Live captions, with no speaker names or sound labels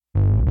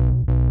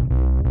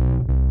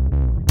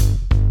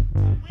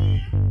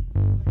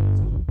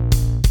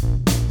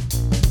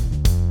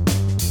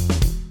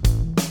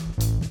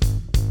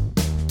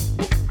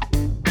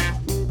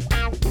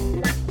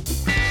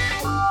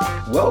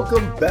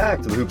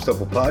back to the Hoops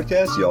Temple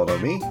podcast. Y'all know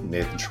me,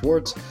 Nathan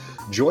Schwartz.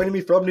 Joining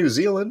me from New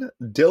Zealand,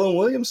 Dylan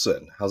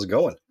Williamson. How's it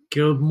going?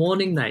 Good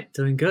morning, Nate.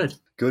 Doing good.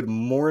 Good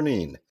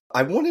morning.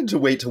 I wanted to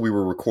wait till we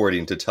were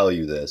recording to tell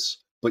you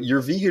this, but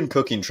your vegan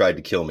cooking tried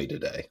to kill me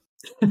today.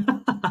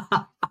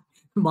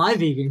 My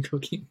vegan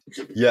cooking.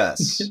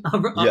 Yes.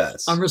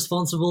 Yes. I'm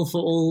responsible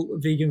for all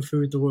vegan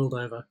food the world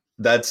over.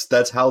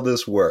 That's how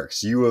this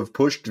works. You have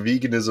pushed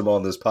veganism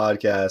on this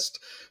podcast.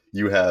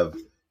 You have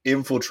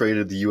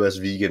infiltrated the U.S.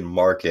 vegan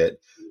market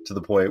to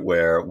the point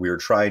where we're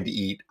trying to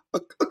eat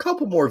a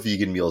couple more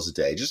vegan meals a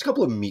day, just a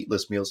couple of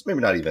meatless meals, maybe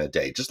not even a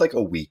day, just like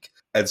a week.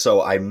 And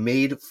so I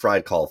made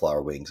fried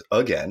cauliflower wings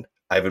again.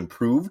 I've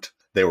improved.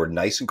 They were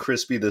nice and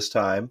crispy this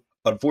time.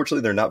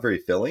 Unfortunately, they're not very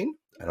filling.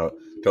 I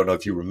don't know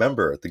if you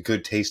remember the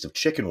good taste of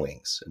chicken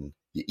wings. And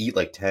you eat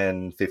like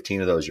 10,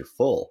 15 of those, you're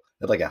full.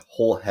 I had like a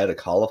whole head of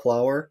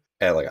cauliflower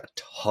and like a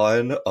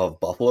ton of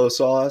buffalo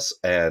sauce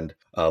and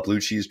blue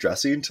cheese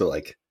dressing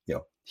to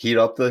heat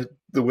up the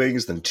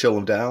wings, then chill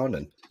them down.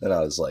 And then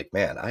I was like,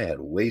 man, I had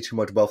way too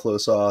much buffalo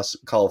sauce,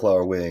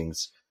 cauliflower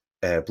wings,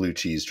 and blue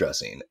cheese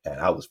dressing, and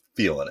I was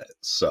feeling it.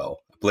 So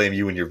I blame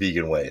you and your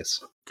vegan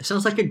ways. That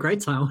sounds like a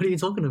great time. What are you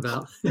talking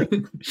about? I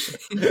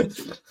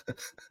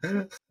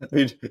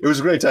mean, it was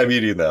a great time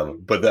eating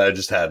them, but then I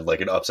just had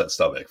like an upset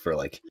stomach for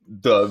like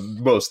the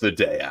most of the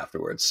day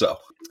afterwards. So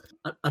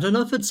I don't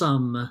know if it's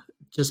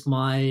just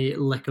my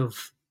lack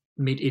of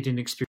meat eating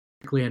experience,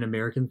 an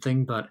American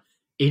thing, but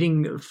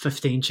eating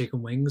 15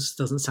 chicken wings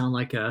doesn't sound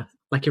like a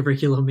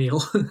regular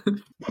meal.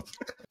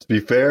 To be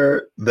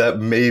fair, that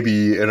may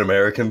be an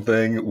American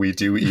thing. We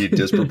do eat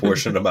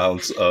disproportionate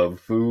amounts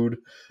of food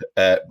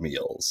at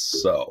meals,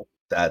 so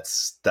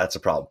that's a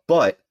problem.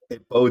 But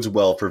it bodes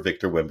well for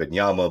Victor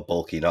Wembanyama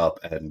bulking up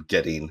and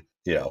getting,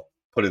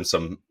 putting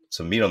some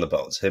meat on the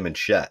bones. Him and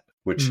Chet,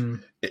 which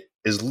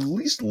is at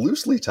least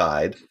loosely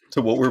tied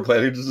to what we're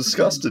planning to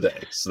discuss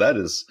today. So that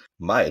is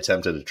my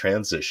attempt at a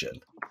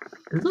transition.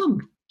 Is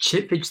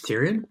Chet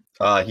vegetarian?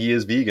 He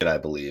is vegan, I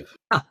believe.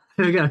 Ah,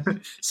 there we go.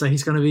 So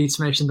he's going to be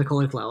smashing the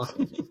cauliflower.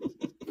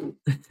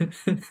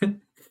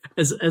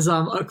 Is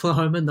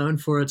Oklahoma known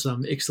for its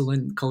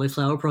excellent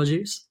cauliflower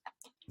produce?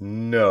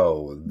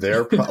 No,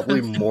 they're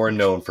probably more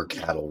known for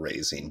cattle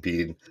raising,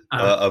 being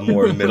a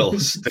more middle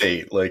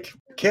state. Like,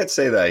 can't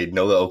say that I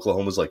know that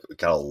Oklahoma's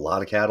got a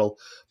lot of cattle,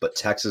 but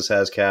Texas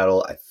has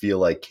cattle. I feel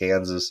like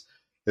Kansas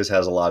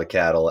has a lot of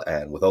cattle,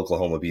 and with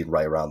Oklahoma being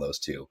right around those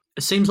two.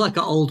 It seems like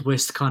an Old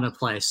West kind of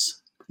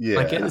place. Yeah.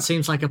 It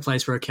seems like a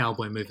place where a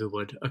cowboy movie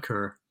would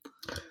occur.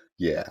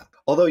 Yeah.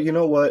 Although, you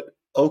know what?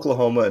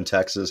 Oklahoma and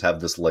Texas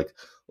have this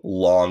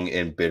long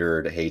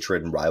embittered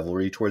hatred and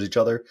rivalry towards each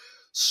other.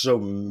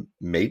 So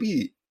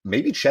maybe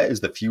Chet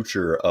is the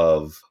future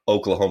of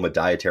Oklahoma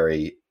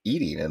dietary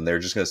eating, and they're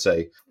just going to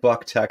say,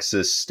 fuck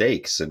Texas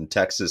steaks and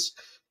Texas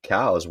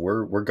cows.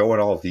 We're going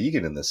all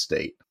vegan in this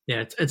state.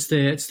 Yeah,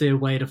 it's their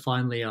way to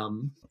finally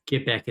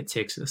get back at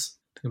Texas.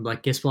 I'm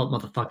like, guess what,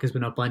 motherfuckers? We're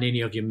not buying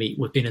any of your meat.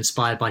 We've been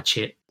inspired by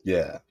Chet.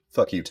 Yeah,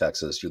 fuck you,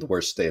 Texas. You're the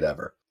worst state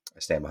ever.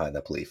 I stand behind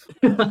that belief.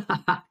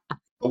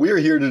 But we are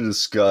here to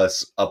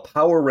discuss a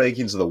power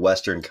rankings of the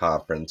Western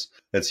Conference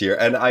that's here.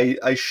 And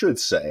I should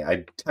say,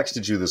 I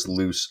texted you this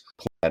loose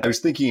plan. I was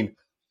thinking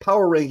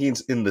power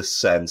rankings in the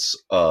sense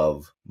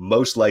of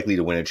most likely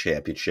to win a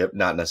championship,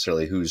 not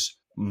necessarily who's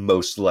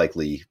most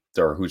likely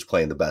or who's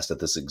playing the best at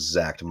this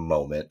exact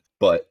moment.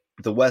 But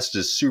the West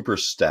is super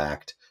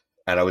stacked.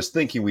 And I was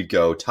thinking we'd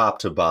go top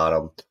to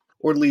bottom,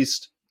 or at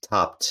least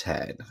top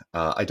 10.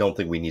 I don't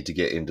think we need to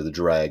get into the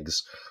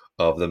dregs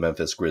of the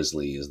Memphis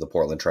Grizzlies, the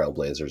Portland Trail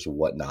Blazers, or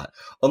whatnot,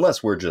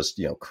 unless we're just,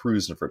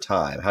 cruising for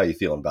time. How are you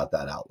feeling about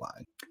that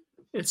outline?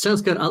 It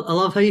sounds good. I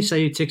love how you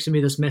say you texted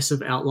me this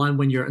massive outline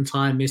when your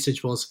entire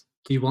message was,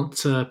 do you want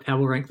to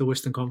power rank the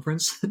Western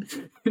Conference?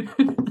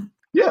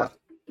 Yeah.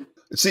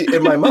 See,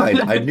 in my mind,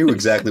 I knew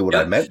exactly what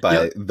I meant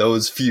by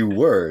those few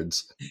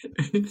words.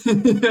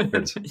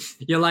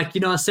 You're like,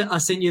 I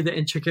sent you the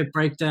intricate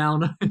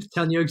breakdown,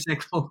 telling you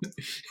exactly.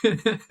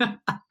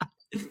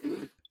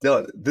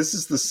 No, this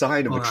is the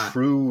sign of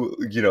true,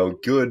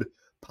 good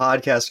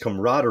podcast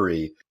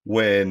camaraderie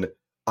when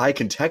I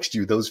can text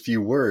you those few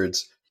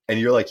words and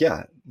you're like,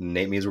 yeah,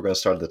 Nate means we're going to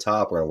start at the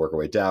top. We're going to work our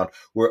way down.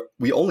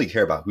 We only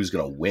care about who's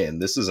going to win.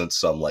 This isn't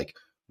some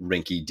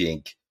rinky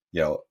dink,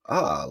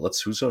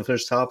 who's going to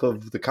finish top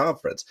of the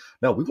conference.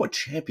 No, we want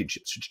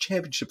championships.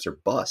 Championships are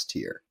bust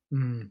here.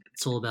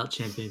 It's all about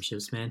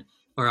championships, man.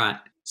 All right.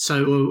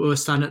 So we're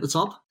starting at the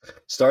top?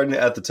 Starting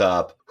at the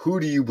top, who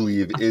do you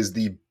believe is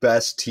the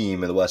best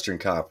team in the Western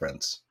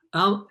Conference?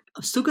 I'm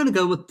still going to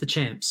go with the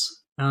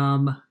champs.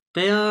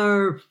 They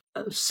are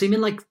seeming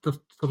like the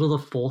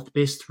fourth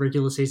best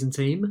regular season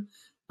team.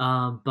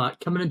 But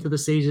coming into the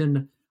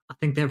season, I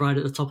think they're right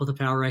at the top of the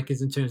power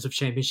rankings in terms of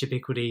championship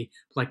equity,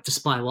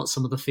 despite what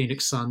some of the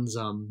Phoenix Suns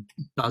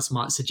buzz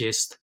might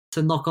suggest.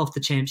 To knock off the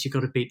champs, you've got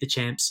to beat the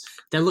champs.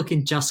 They're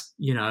looking just,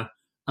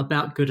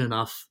 about good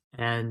enough.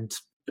 And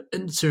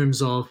in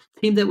terms of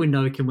team that we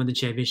know can win the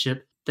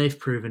championship, they've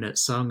proven it.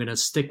 So I'm going to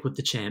stick with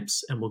the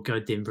champs and we'll go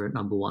Denver at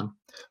number 1.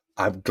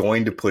 I'm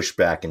going to push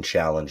back and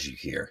challenge you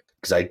here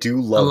because I do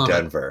I love love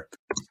Denver,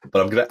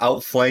 but I'm going to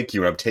outflank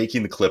you and I'm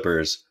taking the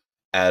Clippers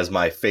as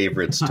my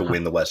favorites to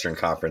win the Western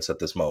Conference at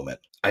this moment.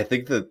 I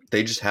think that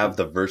they just have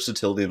the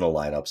versatility in the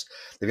lineups.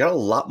 They've got a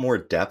lot more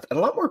depth and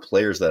a lot more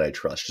players that I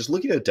trust. Just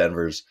looking at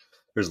Denver's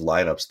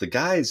lineups, the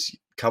guys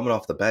coming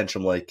off the bench,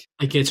 I'm like,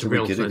 It gets do we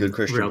real get a thin good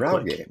Christian real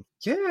Brown quick. game?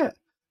 Yeah.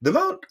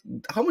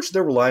 How much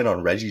they're relying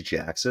on Reggie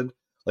Jackson.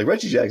 Like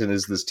Reggie Jackson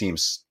is this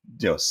team's,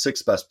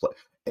 sixth best player.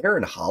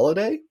 Aaron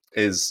Holiday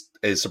is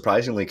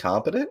surprisingly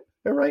competent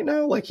right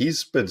now. Like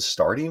he's been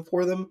starting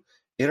for them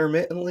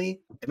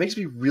intermittently. It makes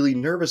me really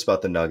nervous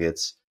about the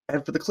Nuggets.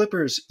 And for the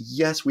Clippers,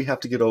 yes, we have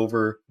to get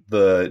over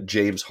the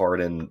James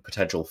Harden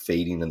potential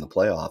fading in the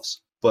playoffs.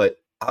 But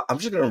I'm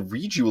just going to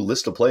read you a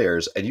list of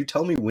players, and you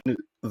tell me when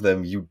of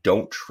them you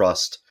don't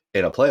trust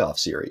in a playoff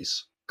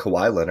series.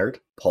 Kawhi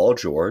Leonard, Paul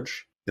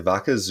George,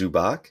 Ivica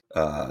Zubac,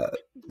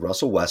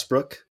 Russell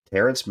Westbrook,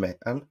 Terrence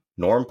Mann,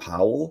 Norm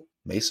Powell,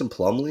 Mason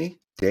Plumlee,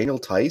 Daniel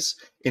Tice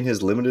in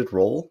his limited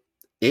role.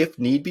 If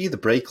need be, the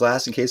break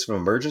glass in case of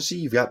emergency.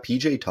 You've got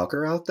PJ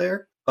Tucker out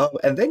there.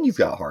 And then you've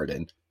got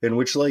Harden, in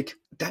which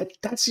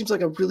that seems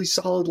like a really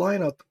solid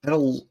lineup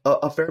and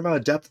a fair amount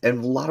of depth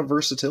and a lot of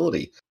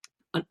versatility.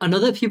 I know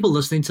that people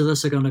listening to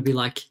this are going to be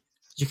like,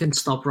 you can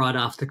stop right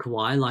after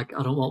Kawhi. Like,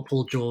 I don't want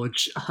Paul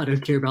George. I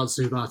don't care about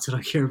Zubac. I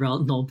don't care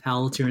about Norm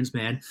Powell, Terrence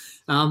Mann.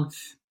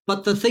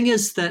 But the thing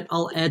is that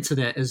I'll add to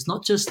that is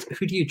not just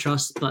who do you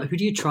trust, but who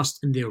do you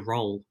trust in their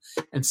role.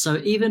 And so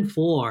even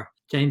for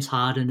James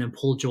Harden and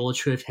Paul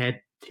George, who have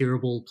had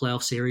terrible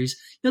playoff series,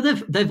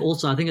 they've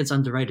also, I think it's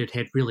underrated,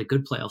 had really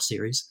good playoff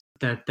series.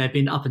 They've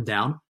been up and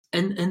down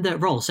in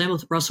that role. Same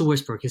with Russell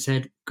Westbrook. He's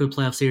had good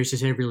playoff series.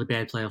 He's had really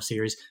bad playoff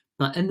series.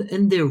 But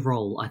in their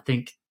role, I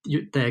think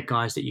they're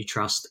guys that you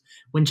trust.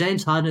 When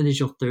James Harden is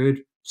your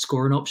third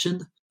scoring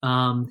option,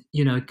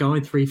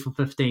 going 3 for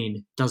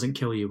 15 doesn't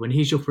kill you. When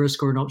he's your first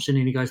scoring option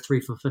and he goes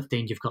 3 for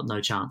 15, you've got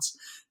no chance.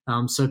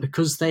 So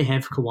because they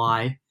have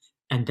Kawhi,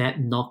 and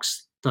that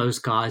knocks those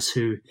guys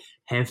who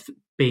have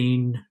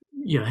been,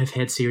 have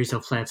had series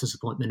of flat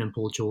disappointment in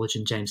Paul George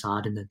and James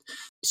Harden and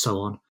so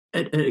on.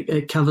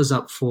 It covers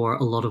up for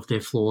a lot of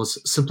their flaws,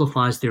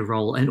 simplifies their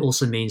role, and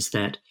also means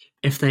that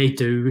if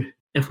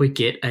we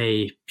get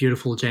a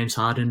beautiful James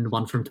Harden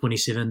 1 from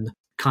 27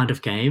 kind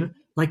of game,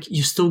 like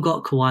you still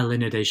got Kawhi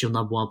Leonard as your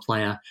number one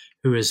player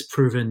who has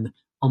proven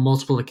on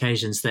multiple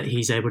occasions that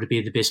he's able to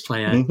be the best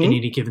player in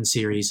any given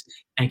series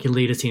and can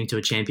lead a team to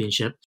a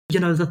championship.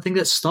 The thing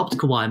that stopped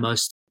Kawhi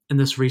most in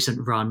this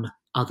recent run,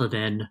 other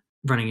than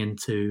running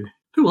into,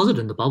 who was it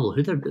in the bubble?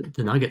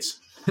 The Nuggets.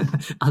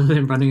 Other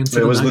than running into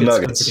the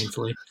Nuggets,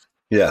 coincidentally.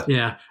 Yeah.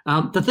 Yeah.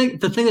 The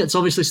thing that's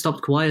obviously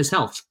stopped Kawhi is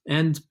health.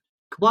 And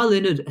Kawhi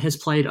Leonard has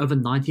played over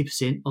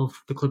 90%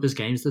 of the Clippers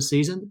games this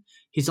season.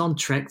 He's on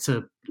track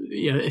to,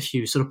 if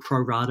you sort of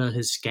pro-rata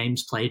his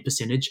games played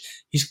percentage,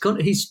 he's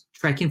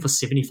tracking for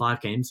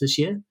 75 games this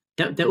year.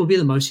 That will be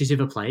the most he's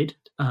ever played.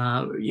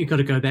 You got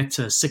to go back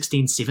to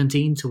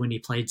 16-17 to when he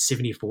played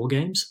 74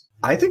 games.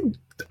 I think,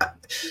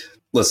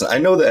 listen, I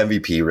know the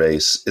MVP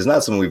race is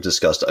not something we've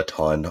discussed a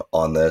ton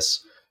on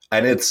this.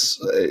 And it's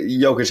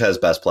Jokic has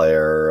best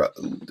player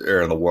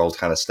in the world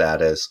kind of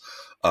status.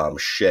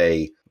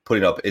 Shea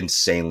putting up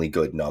insanely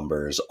good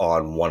numbers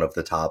on one of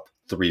the top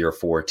 3 or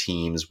 4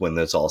 teams when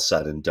it's all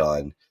said and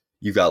done.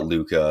 You've got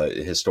Luka,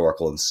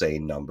 historical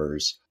insane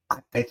numbers.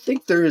 I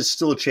think there is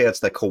still a chance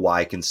that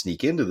Kawhi can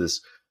sneak into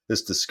this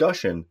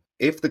discussion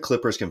if the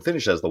Clippers can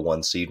finish as the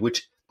 1 seed,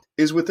 which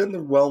is within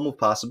the realm of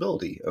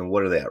possibility. And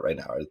what are they at right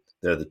now?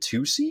 They're the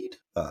 2 seed?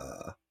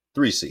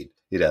 3 seed,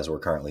 as we're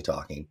currently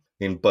talking.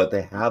 But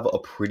they have a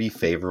pretty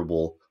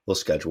favorable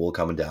schedule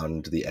coming down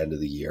into the end of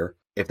the year.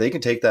 If they can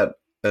take that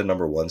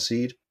number 1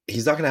 seed,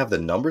 he's not going to have the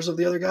numbers of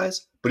the other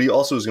guys, but he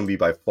also is going to be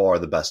by far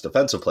the best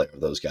defensive player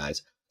of those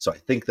guys. So I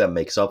think that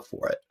makes up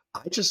for it.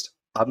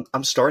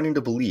 I'm starting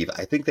to believe.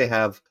 I think they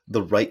have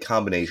the right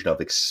combination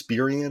of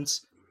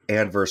experience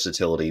and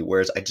versatility,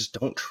 whereas I just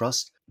don't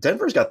trust.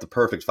 Denver's got the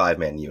perfect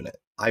 5-man unit.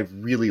 I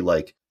really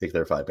like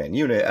their 5-man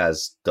unit,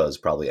 as does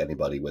probably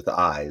anybody with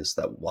eyes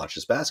that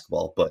watches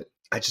basketball, but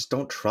I just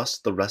don't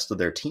trust the rest of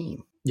their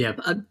team. Yeah,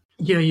 but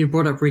you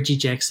brought up Reggie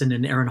Jackson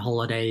and Aaron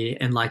Holiday,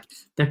 and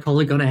they're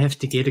probably going to have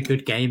to get a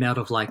good game out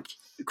of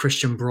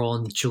Christian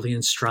Braun,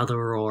 Julian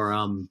Strother,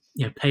 or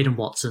Peyton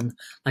Watson.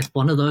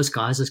 One of those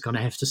guys is going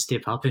to have to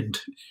step up and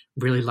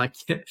really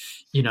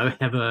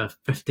have a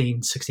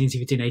 15, 16,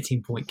 17,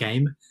 18 point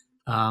game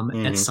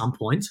at some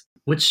point,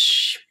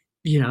 which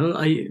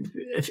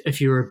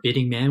if you're a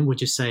betting man, would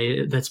you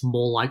say that's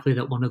more likely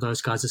that one of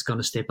those guys is going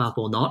to step up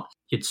or not?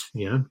 It's,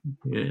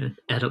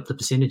 add up the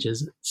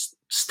percentages. It's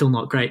still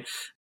not great.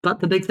 But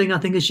the big thing I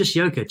think is just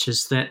Jokic,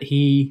 is that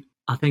he,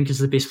 I think, is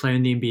the best player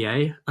in the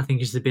NBA. I think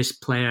he's the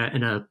best player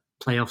in a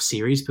playoff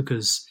series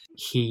because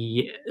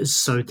he is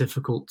so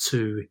difficult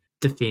to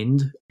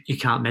defend. You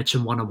can't match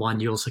him one-on-one.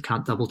 You also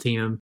can't double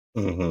team him.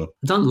 Mm-hmm.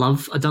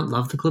 I don't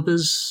love the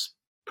Clippers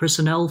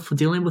personnel for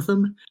dealing with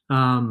him.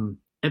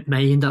 It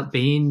may end up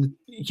being,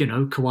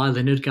 Kawhi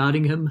Leonard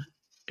guarding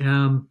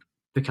him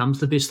becomes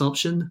the best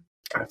option.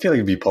 I feel like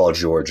it'd be Paul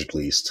George at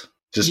least.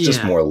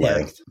 Just more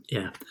length.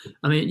 Yeah.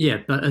 I mean, yeah,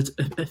 but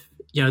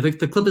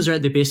the Clippers are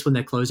at their best when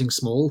they're closing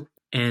small,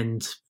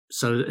 and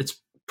so it's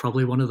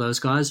probably one of those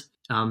guys.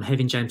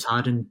 Having James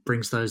Harden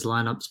brings those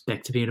lineups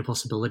back to being a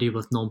possibility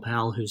with Norm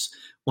Powell, who's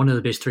one of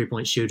the best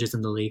 3-point shooters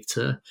in the league,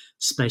 to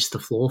space the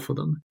floor for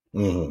them.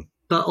 Mm-hmm.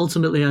 But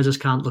ultimately, I just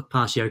can't look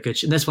past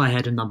Jokic, and that's why I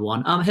had him number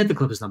one. I had the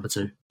Clippers number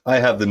two. I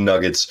have the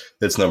Nuggets.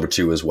 That's number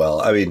two as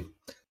well. I mean,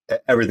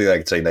 everything I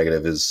can say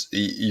negative is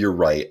you're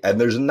right. And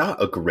there's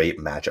not a great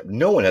matchup.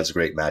 No one has a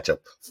great matchup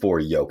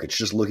for Jokic.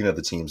 Just looking at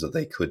the teams that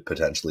they could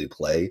potentially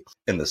play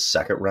in the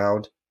second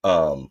round.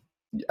 I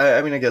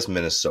mean, I guess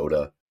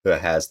Minnesota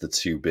has the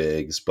two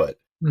bigs, but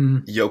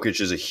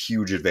Jokic is a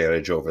huge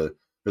advantage over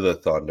the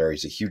Thunder.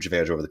 He's a huge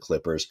advantage over the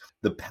Clippers.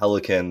 The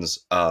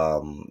Pelicans,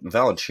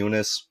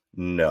 Valanciunas,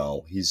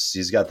 no.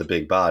 He's got the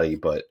big body,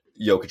 but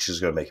Jokic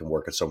is going to make him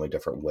work in so many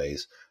different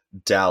ways.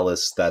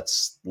 Dallas,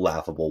 that's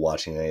laughable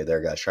watching any of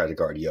their guys try to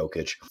guard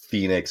Jokic.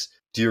 Phoenix,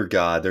 dear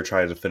God, they're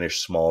trying to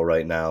finish small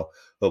right now.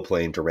 They're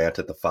playing Durant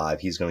at the 5.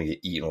 He's going to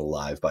get eaten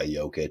alive by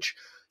Jokic.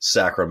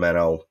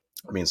 Sacramento,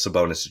 I mean,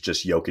 Sabonis is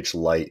just Jokic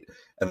light.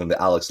 And then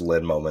the Alex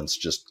Lynn moments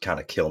just kind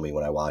of kill me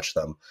when I watch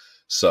them.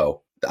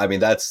 So, I mean,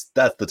 that's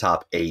the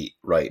top 8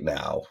 right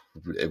now.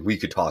 We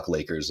could talk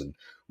Lakers and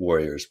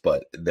Warriors,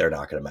 but they're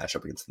not going to match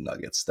up against the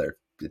Nuggets.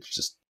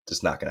 It's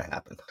just not going to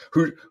happen.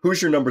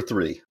 Who's your number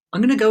 3?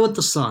 I'm going to go with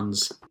the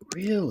Suns.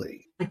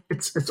 Really?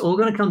 It's all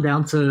going to come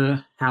down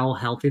to how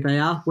healthy they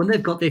are. When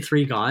they've got their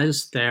 3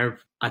 guys, they're,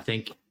 I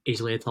think,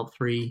 easily a top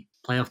 3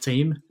 playoff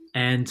team.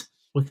 And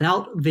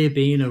without there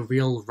being a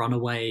real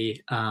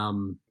runaway,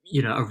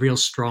 a real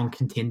strong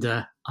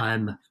contender,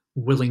 I'm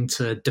willing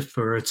to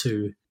defer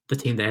to the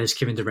team that has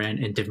Kevin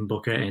Durant and Devin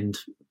Booker and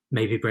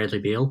maybe Bradley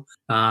Beal.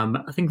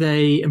 I think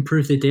they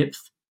improved their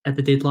depth at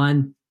the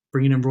deadline,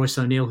 bringing in Royce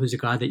O'Neal, who's a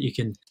guy that you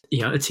can,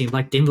 a team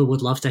like Denver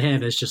would love to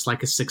have as just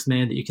like a 6th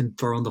man that you can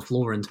throw on the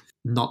floor and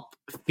not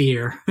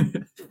fear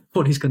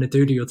what he's going to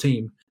do to your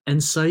team.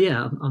 And so,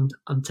 yeah,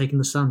 I'm taking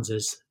the Suns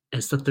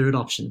as the third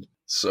option.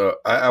 So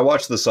I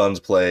watched the Suns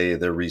play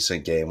their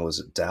recent game. Was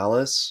it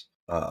Dallas?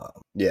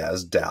 Yeah, it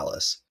was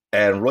Dallas.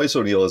 And Royce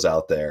O'Neal is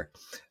out there,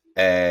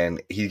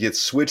 and he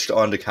gets switched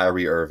onto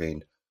Kyrie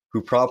Irving,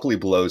 who promptly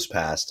blows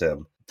past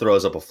him,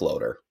 throws up a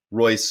floater.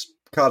 Royce,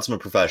 consummate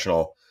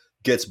professional,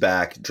 gets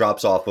back,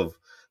 drops off of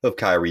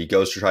Kyrie,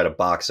 goes to try to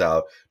box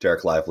out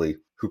Derek Lively,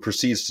 who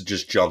proceeds to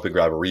just jump and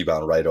grab a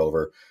rebound right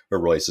over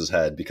Royce's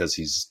head because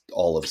he's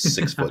all of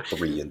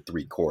 6'3"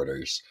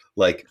 3/4.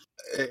 Like,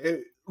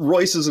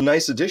 Royce is a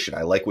nice addition.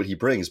 I like what he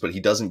brings, but he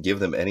doesn't give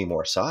them any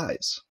more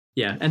size.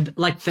 Yeah, and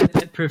like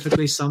that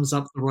perfectly sums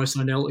up the Royce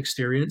O'Neal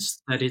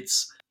experience, that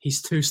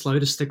he's too slow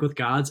to stick with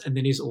guards, and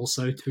then he's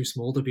also too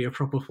small to be a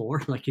proper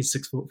 4. Like, he's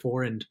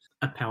 6'4" and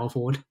a power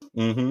forward.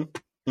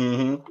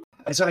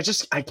 So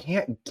I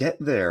can't get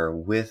there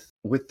with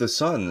the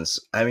Suns.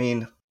 I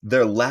mean,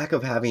 their lack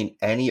of having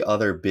any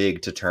other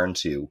big to turn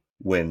to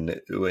when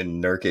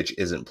Nurkic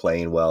isn't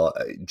playing well.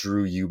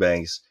 Drew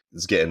Eubanks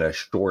is getting a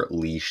short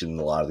leash in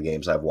a lot of the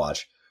games I've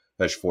watched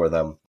for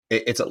them.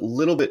 It's a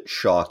little bit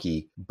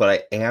chalky, but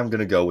I am going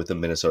to go with the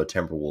Minnesota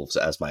Timberwolves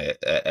as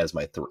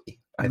my 3.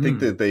 I think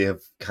that they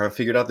have kind of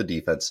figured out the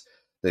defense.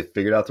 They've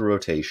figured out the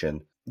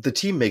rotation. The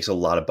team makes a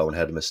lot of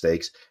boneheaded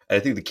mistakes, and I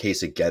think the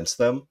case against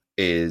them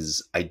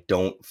is I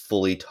don't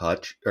fully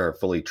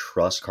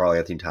trust Karl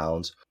Anthony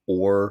Towns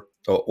or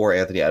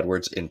Anthony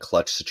Edwards in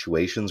clutch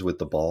situations with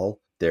the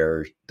ball.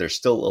 They're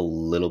still a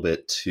little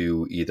bit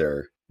too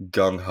either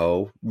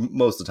gung-ho,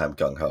 most of the time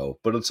gung-ho,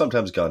 but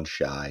sometimes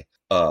gun-shy.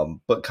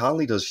 But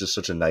Conley does just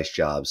such a nice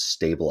job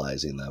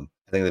stabilizing them.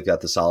 I think they've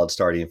got the solid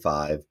starting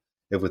 5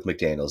 with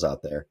McDaniels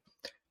out there.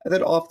 And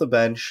then off the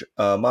bench,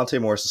 Monte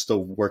Morris is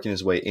still working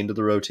his way into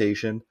the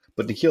rotation,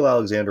 but Nickeil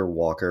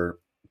Alexander-Walker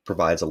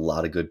provides a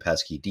lot of good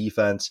pesky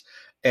defense,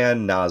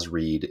 and Naz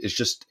Reid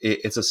is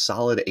it's a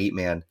solid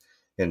 8-man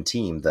and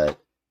team that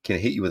can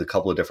hit you with a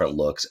couple of different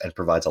looks and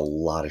provides a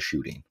lot of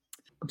shooting.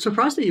 I'm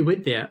surprised that you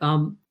went there.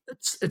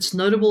 It's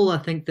notable, I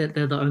think, that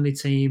they're the only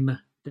team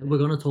that we're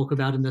going to talk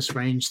about in this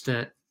range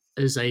that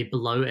is a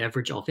below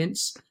average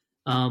offense.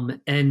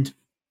 And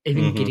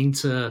even getting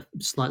to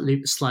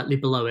slightly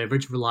below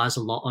average relies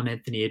a lot on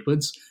Anthony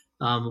Edwards.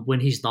 When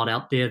he's not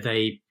out there,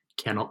 they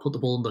cannot put the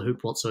ball in the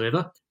hoop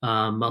whatsoever.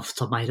 Off the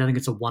top of my head, I think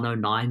it's a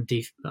 109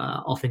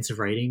 offensive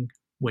rating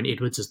when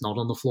Edwards is not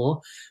on the floor.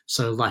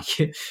 So, like,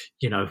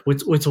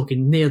 we're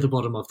talking near the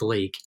bottom of the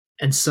league.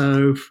 And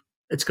so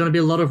it's going to be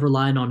a lot of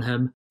relying on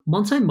him.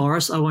 Monte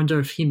Morris, I wonder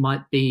if he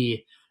might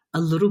be a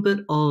little bit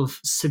of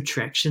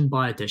subtraction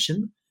by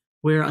addition,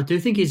 where I do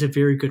think he's a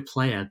very good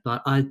player,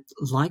 but I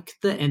like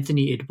the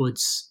Anthony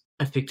Edwards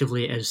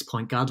effectively as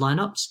point guard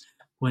lineups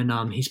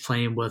when he's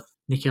playing with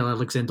Nickeil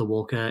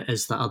Alexander-Walker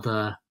as the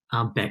other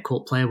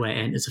backcourt player, where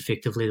Ant is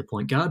effectively the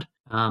point guard.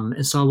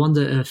 And so I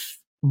wonder if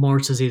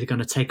Morris is either going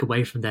to take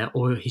away from that,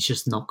 or he's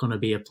just not going to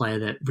be a player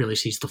that really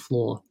sees the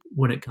floor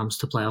when it comes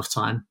to playoff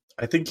time.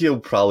 I think he'll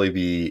probably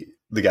be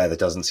the guy that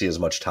doesn't see as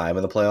much time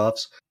in the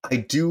playoffs. I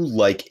do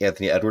like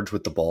Anthony Edwards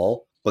with the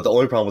ball. But the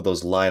only problem with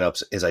those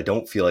lineups is I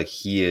don't feel like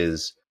he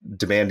is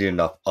demanding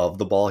enough of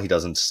the ball. He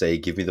doesn't say,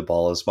 give me the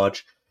ball as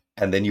much.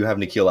 And then you have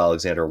Nickeil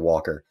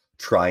Alexander-Walker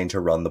trying to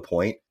run the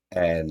point.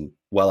 And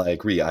while I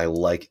agree, I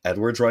like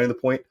Edwards running the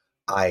point,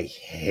 I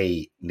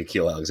hate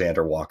Nickeil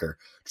Alexander-Walker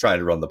trying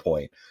to run the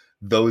point.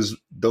 Those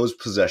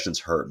possessions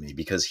hurt me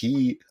because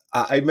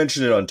I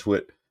mentioned it on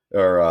Twitter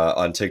or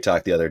on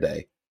TikTok the other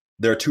day.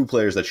 There are two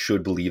players that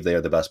should believe they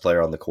are the best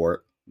player on the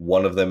court.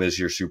 One of them is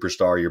your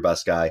superstar, your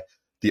best guy.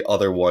 The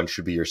other one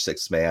should be your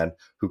sixth man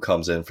who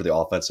comes in for the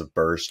offensive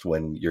burst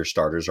when your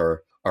starters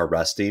are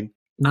resting.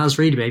 Naz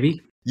Reid,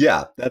 baby.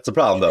 Yeah, that's the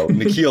problem, though.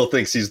 Nickeil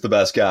thinks he's the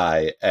best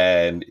guy,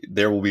 and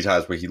there will be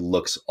times where he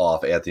looks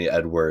off Anthony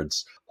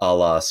Edwards, a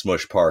la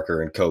Smush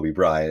Parker and Kobe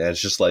Bryant, and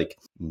it's just like,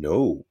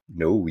 no,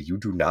 you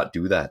do not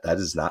do that. That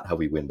is not how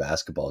we win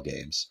basketball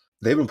games.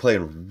 They've been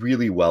playing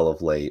really well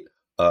of late.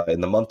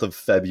 In the month of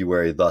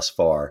February thus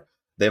far,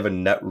 they have a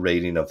net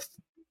rating of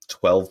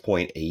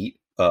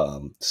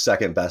 12.8,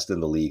 second best in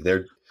the league.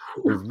 They're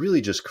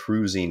really just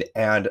cruising,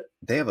 and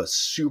they have a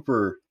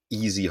super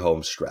easy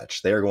home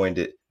stretch. They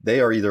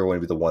are either going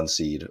to be the 1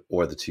 seed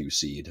or the 2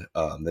 seed.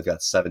 They've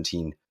got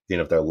 17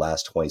 of their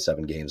last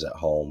 27 games at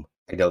home.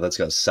 I know that's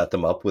going to set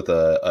them up with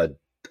a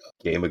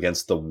game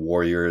against the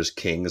Warriors,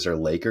 Kings, or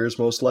Lakers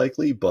most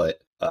likely, but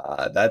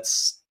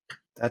that's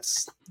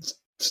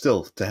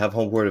still, to have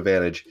home court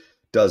advantage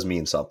does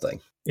mean something.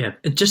 Yeah,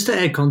 just to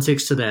add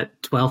context to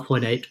that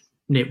 12.8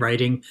 net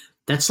rating,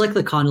 that's like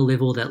the kind of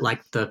level that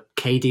like the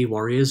KD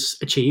Warriors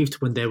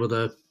achieved when they were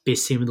the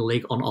best team in the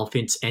league on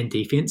offense and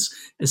defense.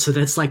 And so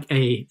that's like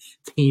a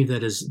team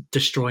that is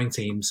destroying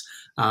teams.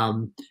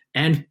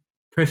 And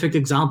perfect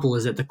example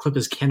is that the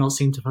Clippers cannot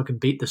seem to fucking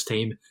beat this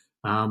team.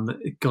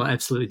 It got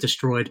absolutely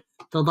destroyed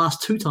the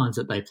last 2 times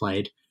that they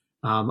played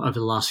over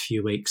the last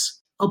few weeks.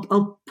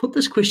 I'll put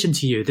this question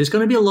to you. There's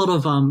going to be a lot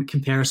of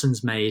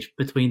comparisons made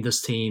between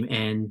this team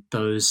and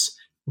those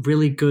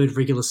really good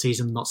regular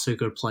season, not so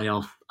good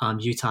playoff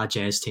Utah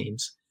Jazz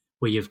teams,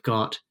 where you've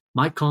got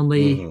Mike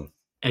Conley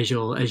as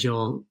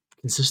your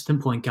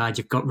consistent point guard.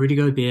 You've got Rudy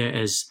Gobert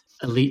as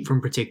elite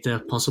rim protector,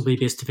 possibly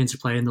best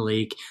defensive player in the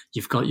league.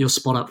 You've got your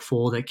spot up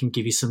 4 that can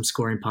give you some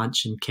scoring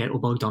punch in Cat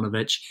or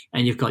Bogdanovich,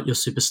 and you've got your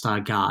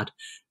superstar guard.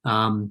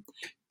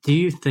 Do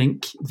you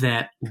think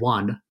that,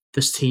 one,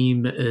 this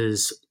team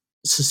is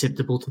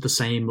susceptible to the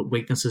same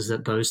weaknesses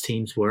that those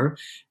teams were?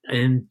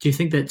 And do you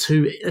think that,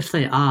 two, if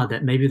they are,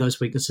 that maybe those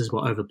weaknesses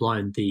were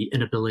overblown, the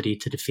inability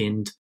to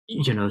defend,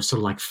 sort of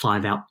like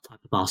 5-out type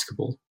of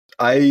basketball?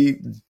 I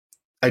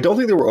don't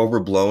think they were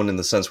overblown in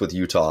the sense with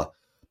Utah,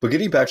 but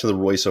getting back to the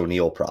Royce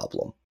O'Neal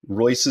problem,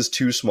 Royce is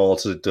too small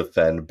to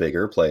defend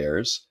bigger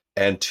players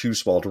and too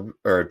slow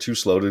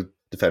to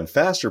defend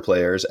faster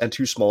players and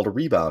too small to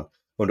rebound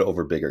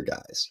over bigger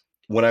guys.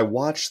 When I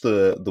watch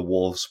the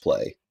Wolves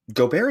play,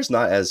 Gobert is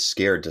not as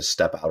scared to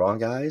step out on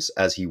guys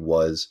as he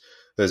was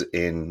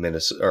in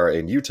Minnesota or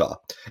in Utah.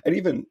 And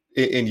even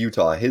in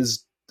Utah,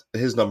 his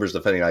numbers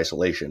defending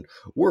isolation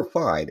were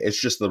fine. It's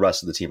just the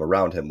rest of the team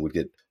around him would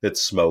get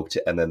smoked,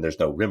 and then there's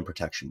no rim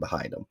protection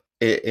behind him.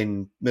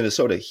 In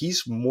Minnesota,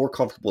 he's more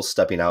comfortable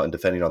stepping out and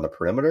defending on the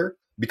perimeter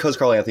because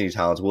Karl Anthony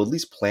Towns will at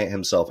least plant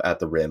himself at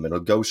the rim and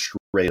he'll go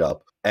straight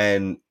up.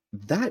 And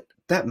that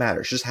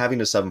matters, just having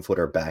a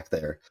 7-footer back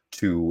there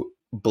to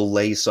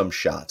belay some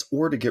shots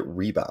or to get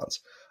rebounds.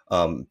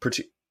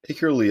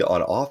 Particularly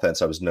on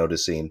offense, I was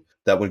noticing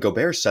that when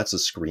Gobert sets a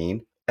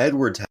screen,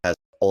 Edwards has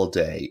all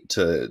day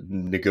to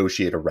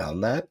negotiate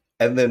around that.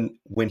 And then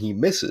when he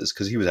misses,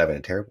 because he was having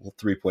a terrible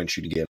 3-point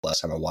shooting game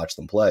last time I watched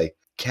them play,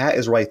 Cat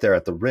is right there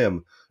at the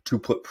rim to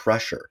put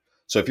pressure.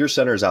 So if your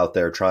center's out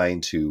there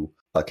trying to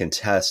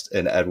contest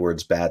an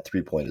Edwards bad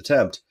 3-point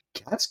attempt,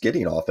 Cat's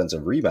getting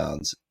offensive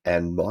rebounds,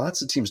 and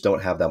lots of teams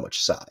don't have that much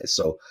size.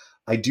 So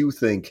I do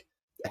think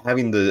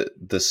having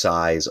the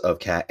size of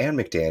Cat and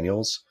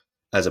McDaniels,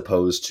 as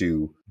opposed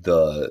to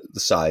the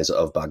size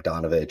of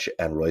Bogdanovich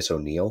and Royce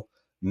O'Neal,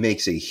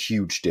 makes a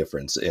huge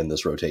difference in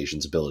this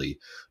rotation's ability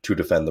to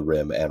defend the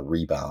rim and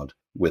rebound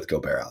with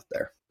Gobert out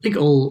there. I think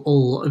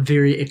all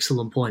very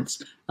excellent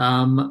points.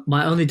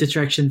 My only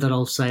detraction that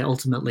I'll say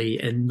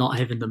ultimately in not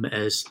having them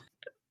as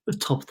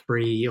top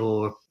 3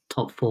 or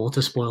top 4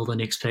 to spoil the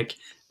next pick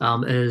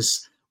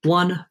is,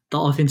 1, the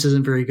offense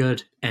isn't very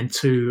good, and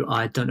 2,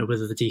 I don't know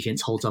whether the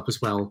defense holds up as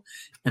well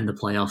in the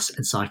playoffs,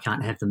 and so I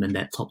can't have them in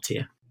that top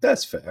tier.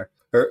 That's fair.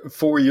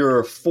 For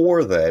your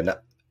 4 then,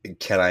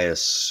 can I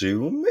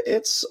assume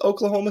it's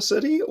Oklahoma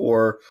City,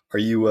 or are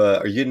you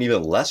getting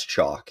even less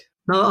chalk?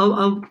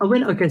 No, I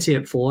went OKC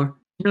at 4.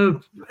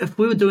 If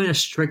we were doing a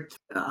strict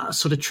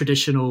sort of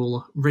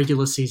traditional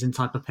regular season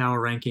type of power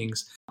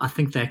rankings, I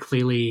think they're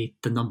clearly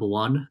the number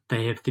 1.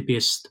 They have the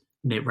best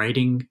net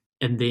rating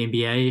in the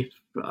NBA,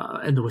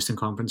 in the Western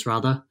Conference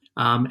rather,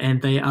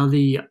 and they are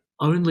the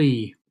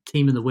only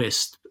team in the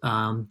West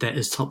that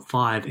is top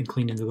 5 in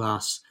cleaning the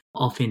glass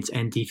offense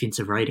and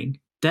defensive rating.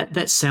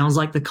 That sounds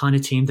like the kind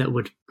of team that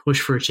would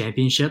push for a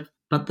championship,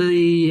 but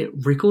the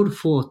record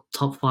for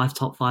top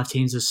five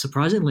teams is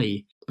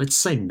surprisingly, let's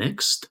say,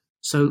 mixed.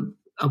 So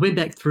I went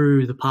back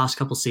through the past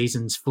couple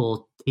seasons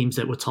for teams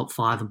that were top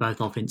 5 in both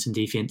offense and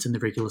defense in the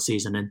regular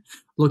season and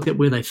looked at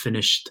where they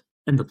finished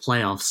in the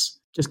playoffs.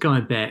 Just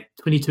going back,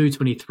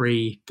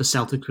 22-23, the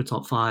Celtics were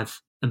top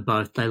 5 in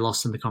both. They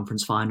lost in the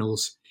conference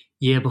finals.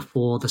 Year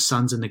before, the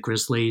Suns and the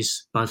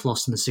Grizzlies both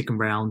lost in the second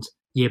round.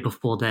 Year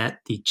before that,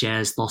 the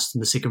Jazz lost in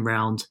the second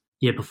round.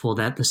 Year before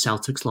that, the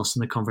Celtics lost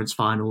in the conference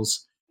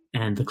finals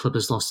and the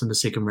Clippers lost in the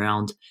second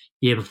round.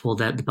 Year before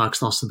that, the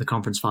Bucks lost in the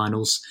conference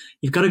finals.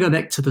 You've got to go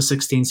back to the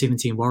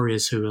 16-17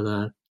 Warriors, who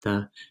are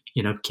the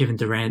Kevin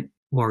Durant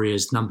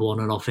Warriors, number 1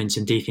 on offense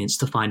and defense,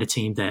 to find a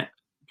team that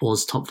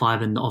was top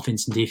 5 in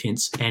offense and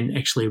defense and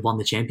actually won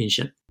the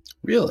championship.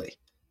 Really?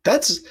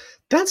 That's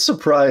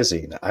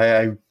surprising.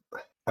 I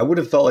would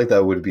have felt like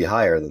that would be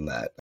higher than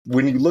that.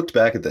 When you looked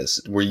back at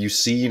this, were you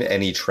seeing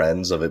any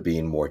trends of it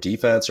being more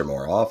defense or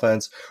more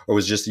offense, or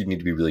was it just you need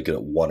to be really good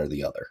at one or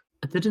the other?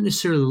 I didn't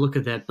necessarily look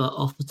at that, but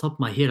off the top of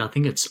my head, I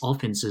think it's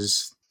offense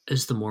is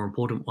the more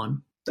important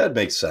one. That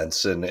makes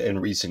sense in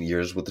recent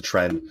years with the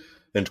trend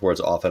in towards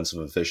offensive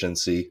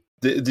efficiency.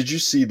 Did you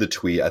see the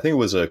tweet? I think it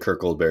was a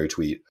Kirk Goldberry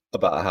tweet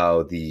about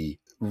how the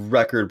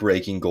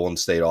record-breaking Golden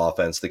State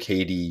offense, the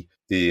KD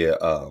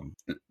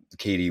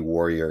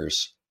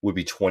Warriors, would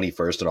be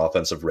 21st in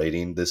offensive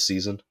rating this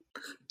season.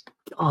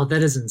 Oh,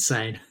 that is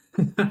insane.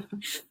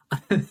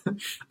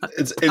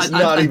 It's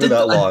not even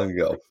that long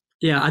ago.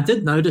 Yeah, I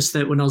did notice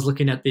that when I was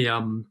looking at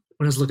when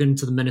I was looking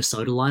into the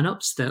Minnesota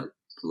lineups, that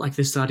like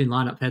their starting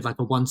lineup had like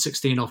a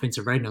 116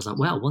 offensive rating. I was like,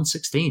 wow,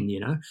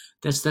 116,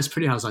 that's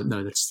pretty high. I was like,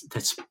 no,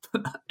 that's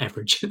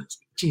average.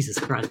 Jesus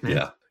Christ,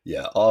 man.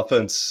 Yeah.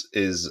 Offense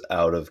is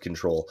out of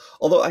control.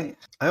 Although I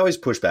always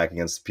push back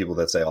against people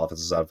that say offense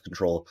is out of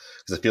control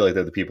because I feel like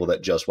they're the people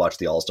that just watch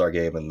the All-Star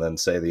game and then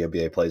say the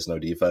NBA plays no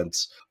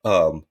defense.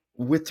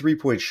 With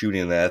 3-point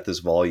shooting at this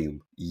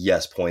volume,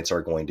 yes, points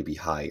are going to be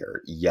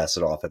higher. Yes,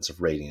 an offensive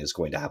rating is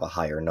going to have a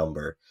higher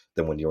number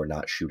than when you're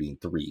not shooting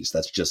threes.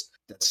 That's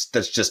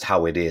just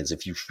how it is.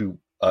 If you shoot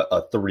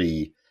a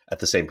 3 at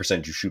the same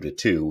percentage you shoot a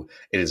 2,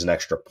 it is an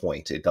extra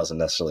point. It doesn't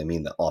necessarily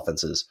mean that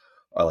offenses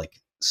are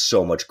like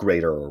so much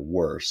greater or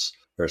worse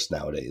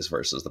nowadays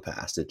versus the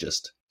past.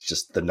 It's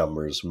just the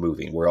numbers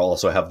moving. We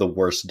also have the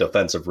worst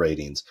defensive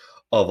ratings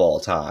of all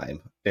time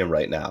in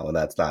right now, and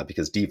that's not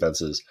because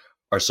defenses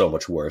are so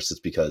much worse. It's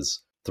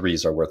because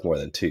 3s are worth more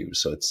than 2.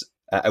 So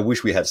I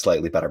wish we had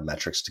slightly better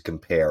metrics to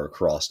compare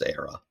across the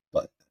era,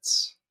 but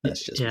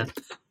that's just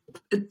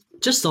me.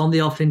 Just on the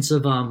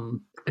offensive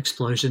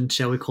explosion,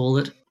 shall we call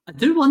it? I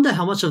do wonder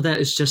how much of that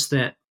is just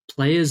that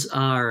players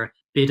are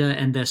better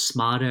and they're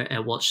smarter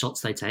at what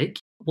shots they take.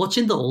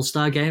 Watching the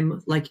All-Star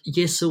game, like,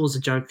 yes, it was a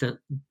joke that,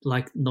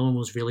 like, no one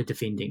was really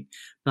defending.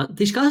 But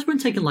these guys weren't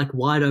taking, like,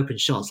 wide-open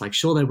shots. Like,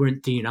 sure, they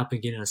weren't D'ing up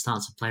and getting a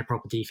stance and play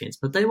proper defense,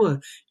 but they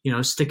were,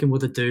 sticking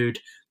with a dude.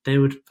 They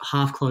would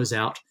half close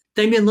out.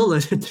 Damian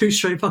Lillard had 2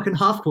 straight fucking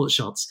half-court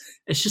shots.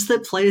 It's just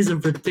that players are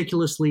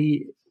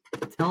ridiculously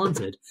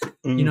talented.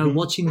 Mm-hmm.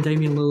 Watching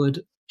Damian Lillard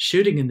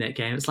shooting in that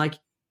game, it's like,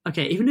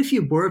 okay, even if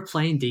you were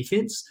playing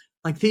defense,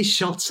 like, these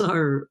shots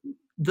are...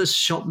 This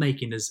shot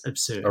making is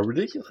absurd. Are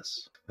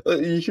ridiculous.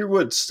 You hear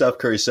what Steph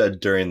Curry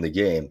said during the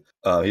game.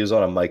 He was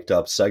on a mic'd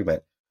up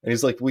segment, and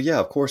he's like, well, yeah,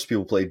 of course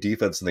people play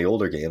defense in the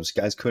older games.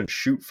 Guys couldn't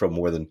shoot from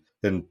more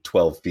than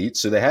 12 feet,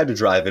 so they had to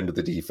drive into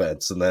the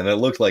defense, and then it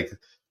looked like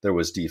there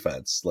was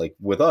defense. Like,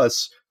 with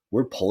us,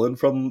 we're pulling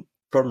from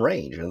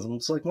range. And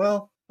it's like,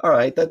 well, all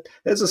right, that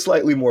is a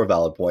slightly more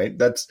valid point.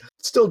 That's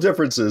still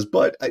differences,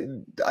 but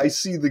I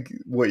see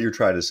what you're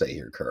trying to say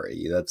here,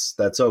 Curry.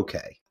 That's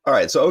okay. All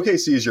right, so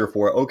OKC is your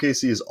 4.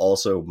 OKC is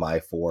also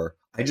my 4.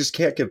 I just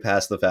can't get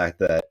past the fact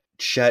that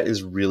Chet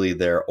is really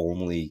their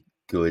only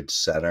good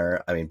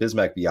center. I mean,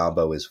 Bismack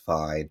Biyombo is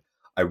fine.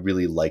 I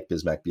really like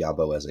Bismack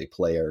Biyombo as a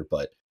player,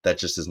 but that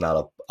just is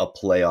not a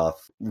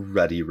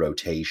playoff-ready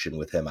rotation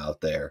with him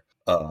out there.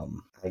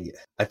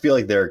 I feel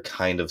like they're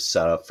kind of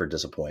set up for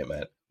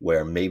disappointment,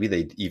 where maybe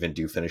they even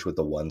do finish with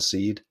the 1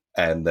 seed,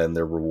 and then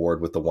their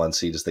reward with the 1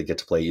 seed is they get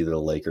to play either the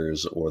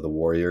Lakers or the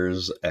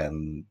Warriors,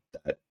 and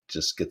that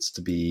just I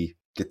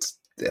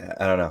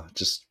don't know,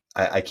 just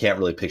I can't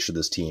really picture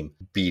this team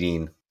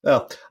beating.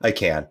 Well, I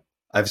can.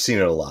 I've seen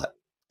it a lot.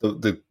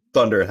 The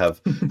Thunder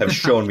have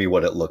shown me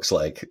what it looks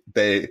like.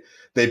 They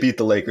beat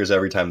the Lakers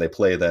every time they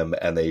play them,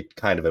 and they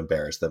kind of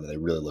embarrass them, and they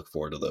really look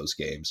forward to those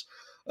games.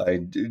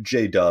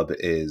 J-Dub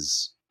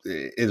is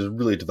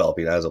really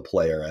developing as a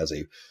player, as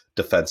a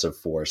defensive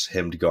force.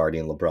 Him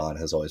guarding LeBron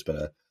has always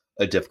been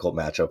a difficult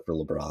matchup for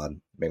LeBron.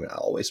 Maybe not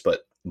always,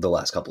 but the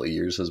last couple of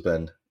years has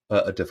been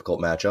a difficult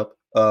matchup.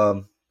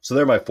 So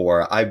they're my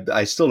 4.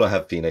 I still don't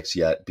have Phoenix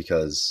yet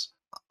because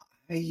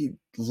I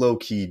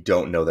low-key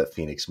don't know that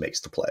Phoenix makes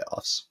the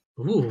playoffs.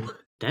 Ooh,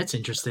 that's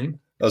interesting.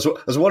 I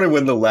was wondering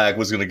when the lag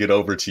was going to get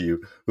over to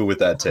you with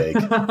that take.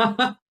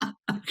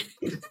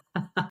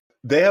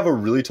 They have a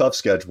really tough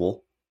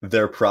schedule.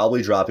 They're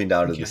probably dropping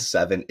down to the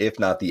 7, if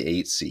not the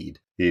 8 seed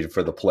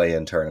for the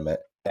play-in tournament.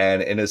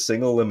 And in a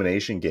single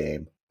elimination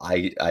game,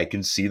 I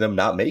can see them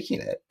not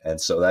making it. And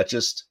so that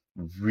just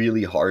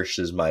really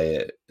harshes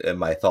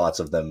my thoughts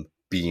of them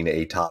being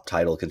a top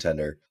title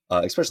contender.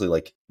 Especially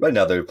like right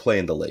now, they're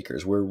playing the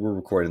Lakers. We're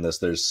recording this.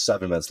 There's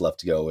 7 minutes left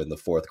to go in the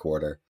fourth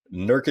quarter.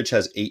 Nurkic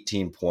has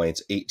 18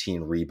 points,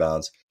 18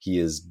 rebounds. He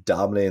is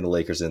dominating the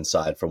Lakers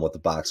inside from what the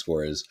box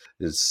score is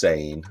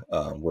saying.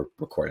 We're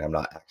recording. I'm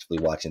not actually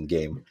watching the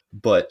game,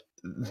 but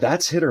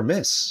that's hit or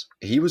miss.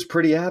 He was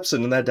pretty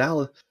absent in that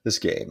Dallas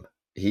game.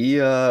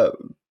 They've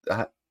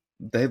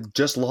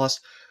just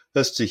lost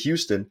us to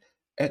Houston,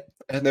 and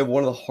they have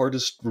one of the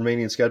hardest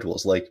remaining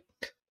schedules. Like,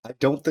 I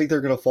don't think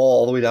they're going to fall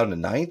all the way down to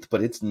 9th,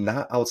 but it's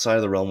not outside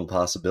of the realm of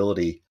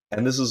possibility.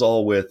 And this is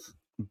all with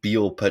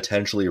Beal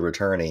potentially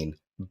returning.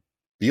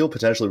 Beal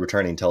potentially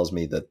returning tells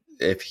me that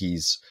if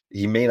he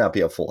may not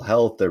be at full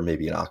health, there may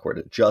be an awkward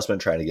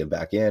adjustment trying to get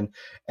back in.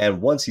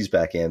 And once he's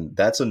back in,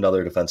 that's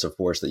another defensive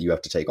force that you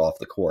have to take off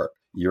the court.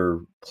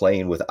 You're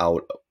playing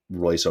without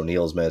Royce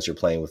O'Neal's minutes. You're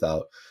playing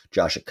without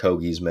Josh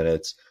Okogie's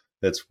minutes.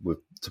 That's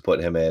to put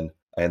him in.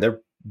 And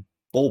their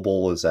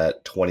Bol is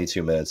at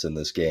 22 minutes in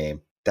this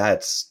game.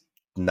 That's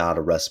not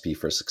a recipe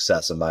for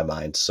success in my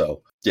mind.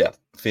 So yeah,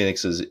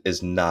 Phoenix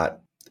is not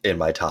in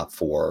my top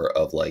 4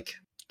 of like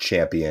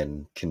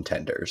champion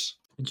contenders.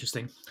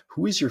 Interesting.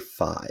 Who is your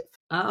 5?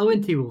 I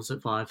went T-Wolves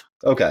at 5.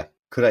 Okay.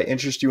 Could I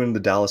interest you in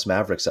the Dallas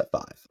Mavericks at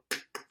 5?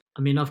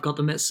 I mean, I've got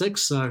them at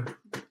 6, so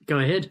go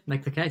ahead,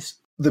 make the case.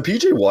 The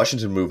PJ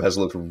Washington move has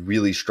looked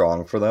really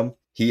strong for them.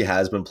 He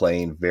has been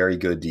playing very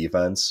good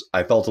defense.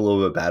 I felt a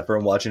little bit bad for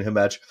him watching him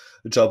match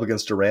up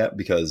against Durant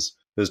because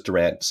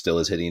Durant still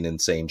is hitting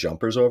insane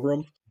jumpers over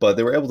him. But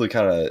they were able to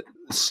kind of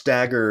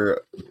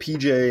stagger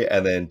PJ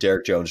and then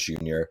Derek Jones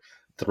Jr.,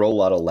 throw a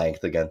lot of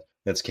length against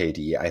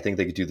KD. I think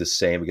they could do the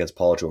same against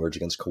Paul George,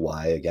 against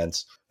Kawhi,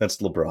 against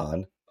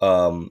LeBron.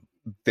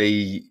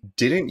 They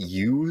didn't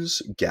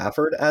use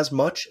Gafford as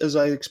much as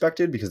I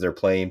expected because they're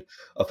playing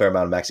a fair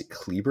amount of Maxi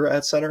Kleber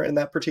at center in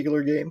that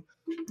particular game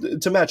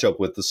to match up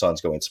with the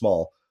Suns going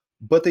small.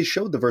 But they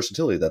showed the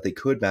versatility that they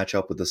could match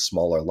up with the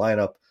smaller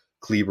lineup.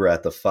 Kleber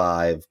at the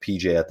 5,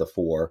 PJ at the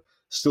 4,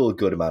 still a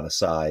good amount of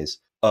size.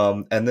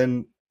 And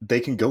then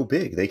they can go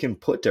big. They can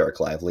put Derek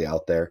Lively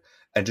out there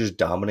and just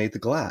dominate the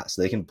glass.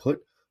 They can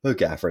put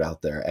Gafford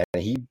out there.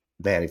 And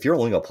if you're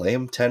only going to play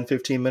him 10,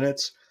 15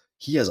 minutes,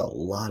 he has a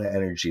lot of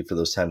energy for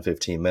those 10,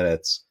 15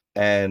 minutes.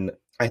 And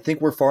I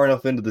think we're far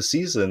enough into the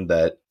season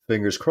that,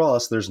 fingers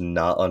crossed, there's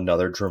not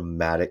another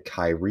dramatic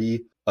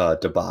Kyrie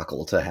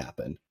debacle to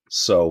happen.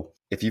 So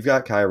if you've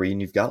got Kyrie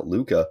and you've got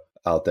Luka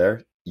out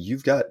there,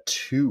 you've got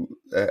 2.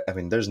 I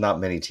mean, there's not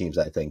many teams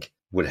I think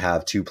would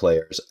have 2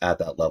 players at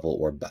that level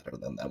or better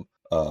than them.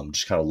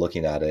 Just kind of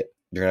looking at it,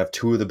 you're going to have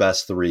 2 of the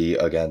best 3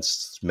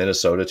 against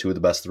Minnesota, 2 of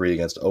the best 3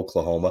 against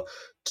Oklahoma,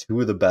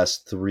 2 of the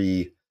best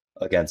 3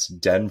 against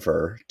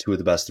Denver, 2 of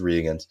the best 3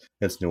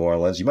 against New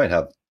Orleans. You might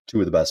have 2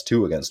 of the best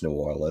 2 against New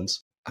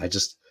Orleans. I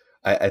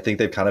think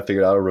they've kind of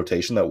figured out a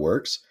rotation that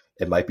works.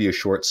 It might be a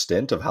short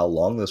stint of how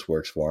long this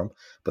works for them,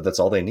 but that's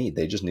all they need.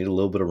 They just need a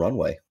little bit of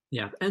runway.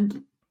 Yeah,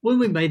 and when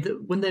they made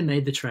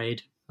the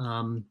trade,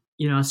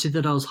 I said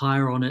that I was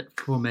higher on it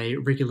from a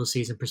regular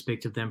season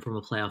perspective than from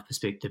a playoff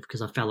perspective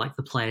because I felt like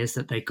the players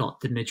that they got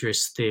didn't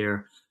address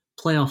their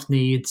playoff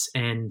needs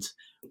and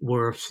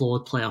were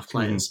flawed playoff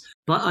players. Mm-hmm.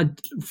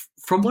 But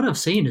from what I've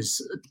seen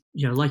is,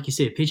 like you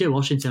said, PJ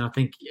Washington, I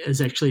think,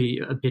 is actually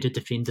a better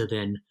defender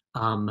than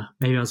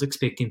maybe I was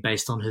expecting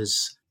based on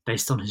his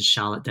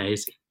Charlotte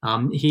days.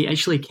 He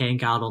actually can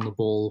guard on the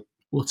ball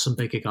with some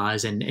bigger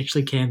guys and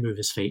actually can move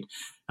his feet.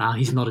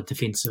 He's not a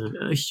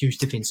huge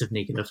defensive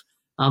negative.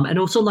 And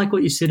also like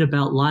what you said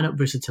about lineup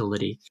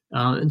versatility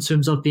in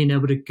terms of being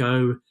able to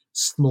go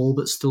small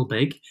but still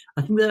big.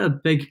 I think that a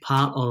big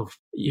part of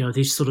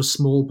these sort of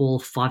small ball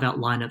 5-out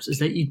lineups is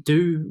that you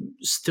do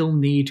still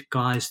need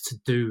guys to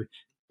do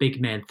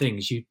big man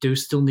things. You do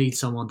still need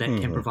someone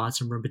that can provide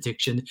some rim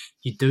protection.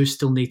 You do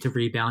still need to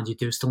rebound. You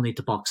do still need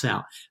to box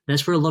out.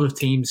 That's where a lot of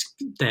teams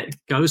that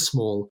go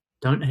small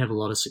don't have a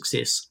lot of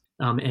success.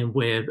 And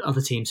where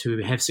other teams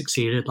who have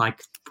succeeded,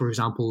 like, for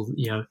example,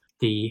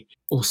 the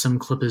awesome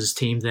Clippers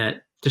team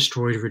that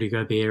destroyed Rudy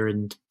Gobert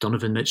and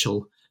Donovan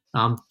Mitchell,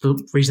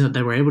 the reason that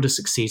they were able to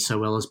succeed so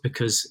well is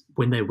because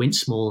when they went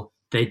small,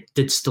 they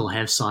did still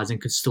have size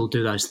and could still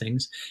do those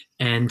things.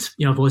 And,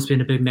 I've always been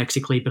a big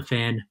Maxi Kleber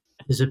fan.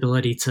 His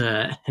ability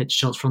to hit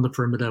shots from the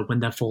perimeter when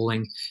they're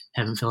falling,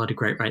 haven't fell at a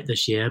great rate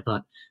this year,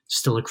 but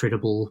still a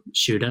credible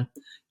shooter.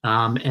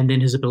 And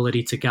then his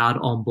ability to guard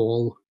on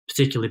ball,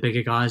 particularly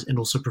bigger guys, and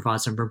also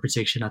provide some rim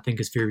protection, I think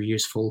is very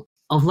useful.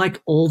 Of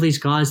like all these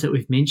guys that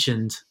we've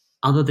mentioned,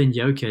 other than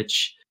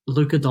Jokic,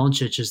 Luka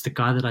Doncic is the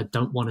guy that I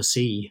don't want to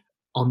see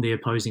on the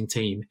opposing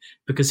team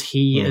because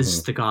he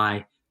is the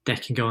guy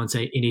that can go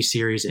into any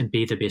series and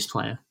be the best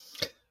player.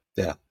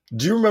 Yeah.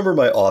 Do you remember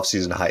my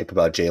offseason hype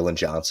about Jalen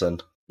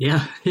Johnson?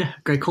 Yeah,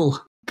 great call.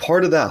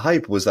 Part of that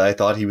hype was that I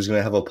thought he was going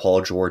to have a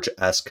Paul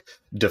George-esque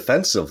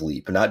defensive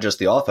leap, not just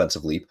the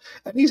offensive leap,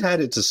 and he's had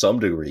it to some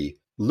degree.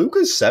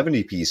 Luka's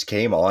 70-piece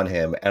came on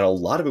him, and a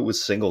lot of it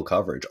was single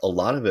coverage. A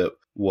lot of it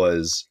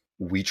was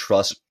we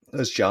trust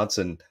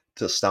Johnson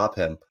to stop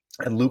him,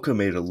 and Luka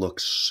made it look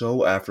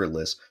so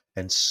effortless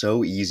and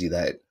so easy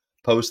that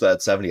post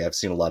that 70, I've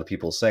seen a lot of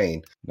people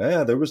saying,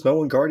 nah, there was no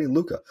one guarding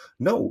Luka.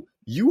 No,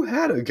 you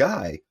had a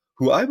guy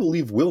who I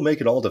believe will make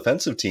an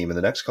all-defensive team in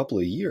the next couple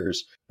of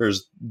years,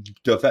 who's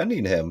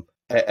defending him,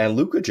 and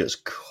Luka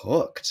just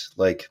cooked.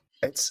 Like,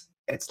 it's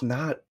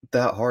not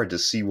that hard to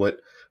see what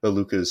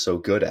Luka is so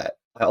good at.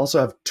 I also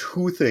have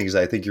two things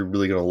I think you're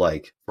really going to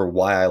like for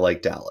why I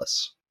like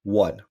Dallas.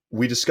 One,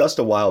 we discussed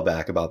a while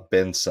back about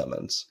Ben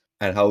Simmons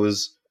and how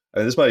this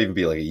might even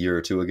be like a year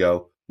or two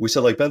ago. We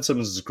said like Ben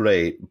Simmons is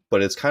great,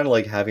 but it's kind of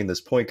like having this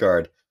point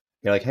guard.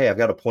 You're like, hey, I've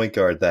got a point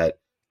guard that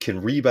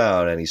can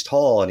rebound and he's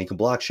tall and he can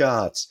block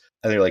shots.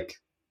 And they're like,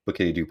 but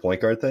can he do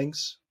point guard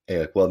things? And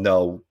you're like, well,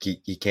 no,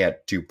 he can't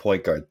do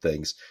point guard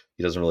things.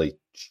 He doesn't really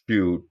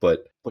shoot,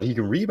 but he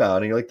can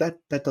rebound. And you're like,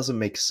 that doesn't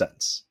make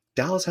sense.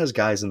 Dallas has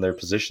guys in their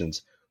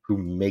positions who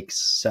make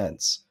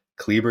sense.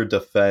 Kleber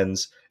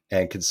defends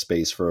and can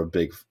space for a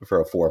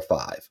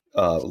 4-5.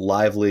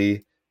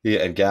 Lively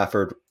and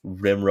Gafford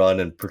rim run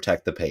and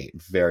protect the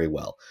paint very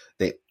well.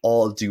 They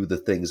all do the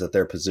things that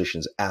their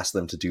positions ask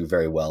them to do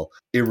very well,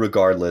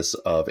 irregardless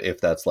of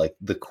if that's like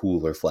the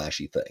cool or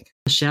flashy thing.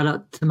 Shout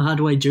out Tim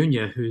Hardaway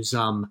Jr., who's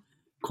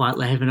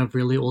quietly having a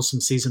really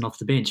awesome season off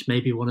the bench.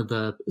 Maybe one of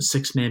the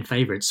six-man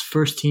favorites.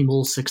 First team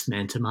all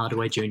sixth-man, Tim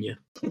Hardaway Jr.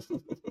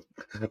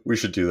 We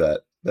should do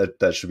that.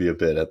 That should be a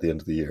bit at the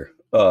end of the year.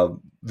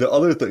 The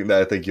other thing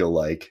that I think you'll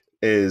like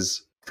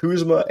is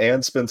Kuzma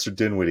and Spencer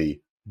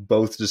Dinwiddie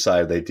both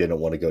decided they didn't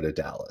want to go to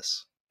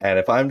Dallas. And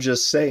if I'm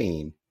just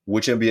saying,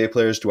 which NBA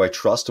players do I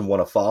trust and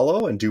want to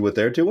follow and do what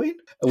they're doing?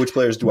 And which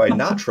players do I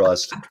not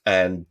trust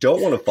and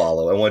don't want to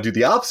follow and want to do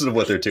the opposite of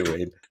what they're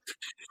doing?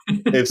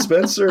 If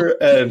Spencer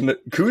and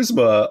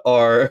Kuzma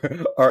are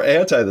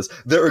anti this,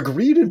 they're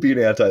agreed in being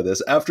anti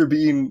this after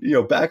being,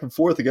 back and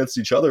forth against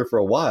each other for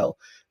a while.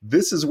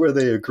 This is where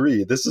they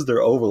agree. This is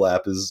their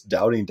overlap, is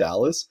doubting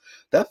Dallas.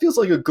 That feels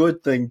like a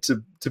good thing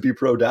to be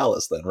pro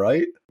Dallas then,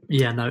 right?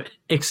 Yeah, no,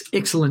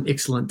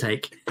 excellent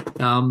take.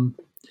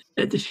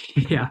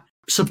 Yeah.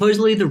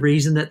 Supposedly the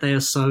reason that they are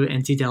so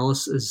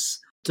anti-Dallas is,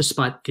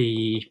 despite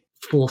the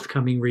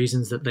forthcoming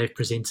reasons that they've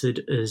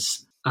presented,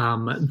 is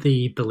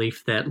the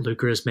belief that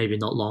Luka is maybe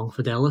not long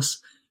for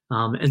Dallas.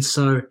 And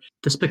so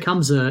this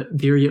becomes a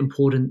very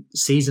important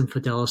season for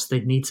Dallas.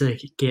 They need to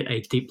get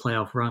a deep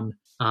playoff run.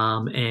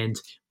 And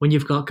when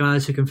you've got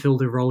guys who can fill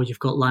their role, you've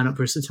got lineup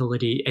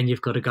versatility, and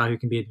you've got a guy who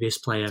can be the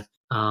best player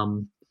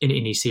in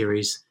any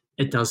series,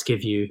 it does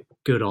give you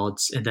good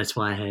odds. And that's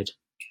why I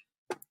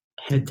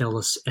had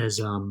Dallas as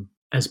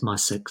my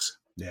 6.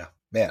 Yeah,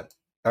 man.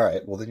 All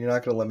right. Well, then you're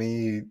not going to let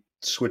me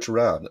switch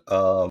around.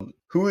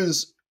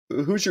 Who's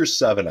your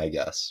 7, I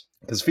guess?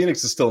 Because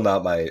Phoenix is still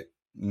not my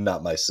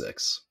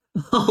 6.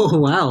 Oh,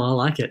 wow. I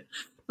like it.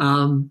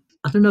 I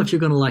don't know if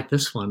you're going to like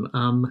this one.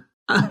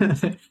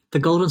 The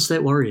Golden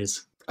State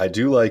Warriors. I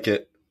do like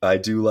it.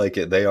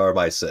 They are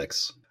my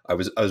 6. I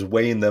was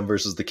weighing them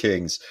versus the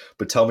Kings,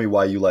 but tell me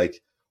why you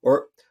like,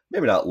 or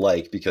maybe not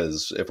like,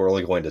 because if we're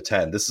only going to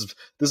 10, this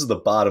is the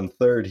bottom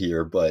third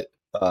here, but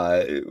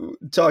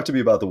talk to me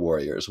about the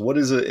Warriors. What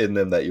is it in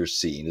them that you're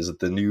seeing? Is it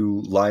the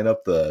new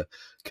lineup, the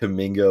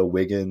Kuminga,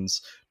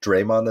 Wiggins,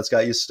 Draymond that's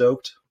got you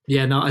stoked?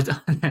 Yeah, no,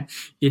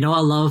 I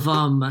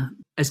love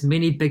as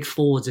many big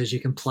forwards as you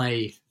can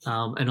play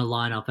in a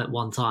lineup at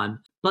one time.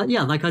 But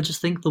yeah, I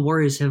just think the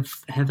Warriors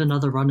have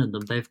another run in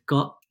them. They've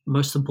got,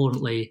 most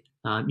importantly,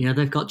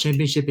 they've got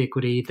championship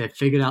equity. They've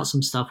figured out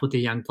some stuff with the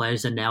young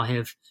players and now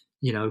have,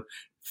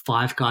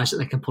 5 guys that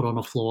they can put on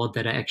a floor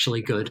that are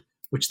actually good,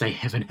 which they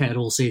haven't had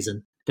all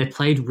season. They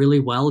played really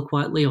well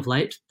quietly of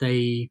late.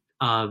 They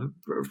are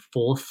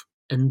 4th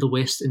in the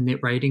West in net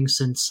rating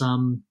since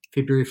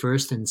February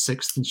 1st and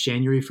 6th since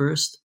January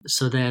 1st.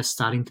 So they're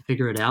starting to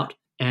figure it out.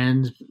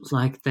 And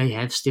they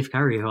have Steph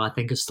Curry, who I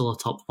think is still a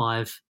top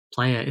 5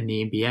 player in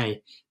the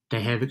NBA.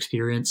 They have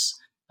experience.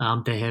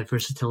 They have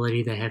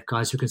versatility. They have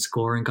guys who can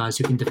score and guys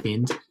who can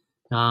defend.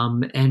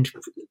 And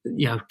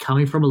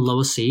coming from a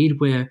lower seed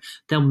where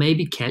they'll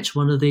maybe catch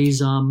one of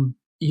these,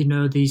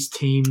 these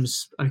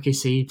teams,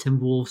 OKC,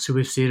 Timberwolves, who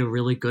we've said are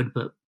really good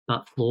but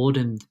flawed,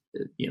 and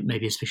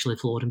maybe especially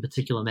flawed in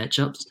particular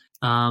matchups.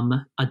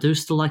 I do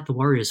still like the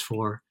Warriors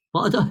for.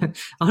 Well, I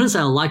wouldn't say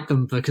I like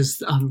them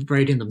because I'm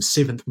rating them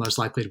 7th most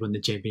likely to win the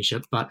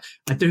championship, but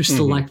I do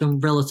still like them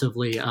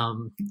relatively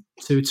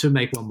to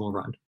make one more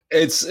run.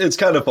 It's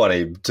kind of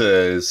funny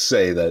to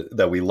say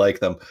that we like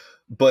them,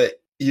 but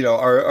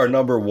our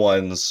number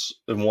 1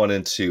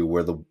 and 2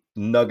 were the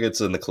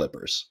Nuggets and the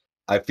Clippers.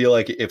 I feel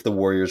like if the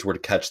Warriors were to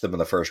catch them in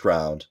the first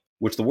round,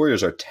 which the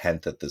Warriors are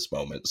 10th at this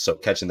moment, so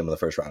catching them in the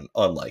first round,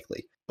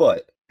 unlikely.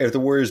 But if the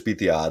Warriors beat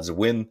the odds,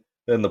 win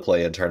in the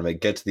play-in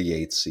tournament, get to the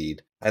 8th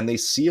seed, and they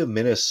see a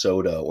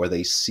Minnesota or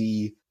they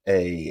see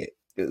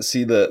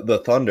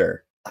the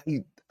Thunder,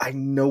 I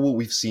know what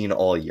we've seen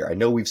all year. I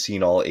know we've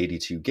seen all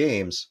 82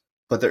 games,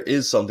 but there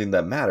is something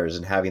that matters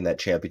in having that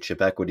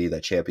championship equity,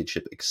 that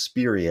championship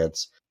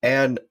experience.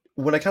 And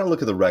when I kind of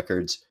look at the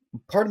records,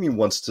 part of me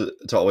wants to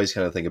always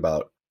kind of think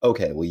about,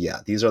 okay, well, yeah,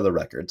 these are the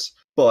records,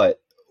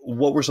 but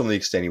what were some of the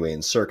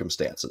extenuating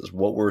circumstances?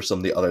 What were some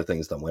of the other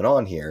things that went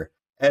on here?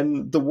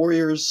 And the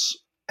Warriors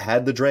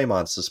had the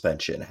Draymond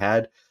suspension,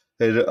 had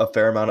a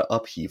fair amount of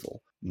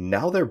upheaval.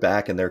 Now they're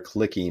back and they're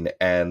clicking,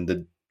 and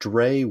the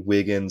Dre,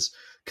 Wiggins,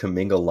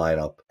 Kuminga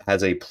lineup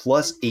has a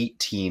plus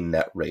 18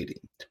 net rating.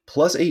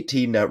 Plus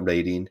 18 net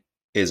rating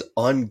is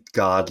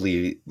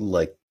ungodly,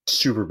 like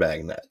super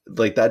magnet.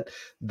 Like that,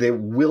 they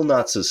will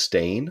not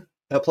sustain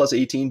at plus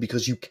 18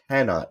 because you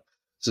cannot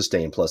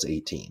sustain plus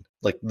 18.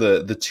 Like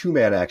the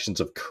two-man actions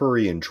of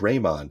Curry and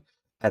Draymond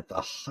at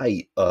the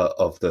height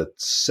of the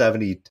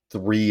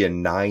 73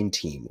 and 9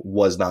 team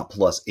was not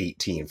plus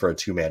 18 for a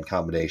two-man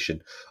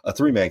combination. A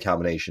three-man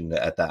combination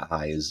at that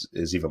high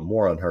is even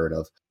more unheard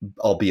of,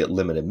 albeit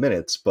limited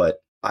minutes.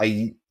 But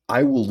I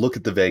will look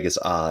at the Vegas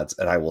odds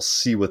and I will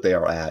see what they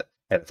are at.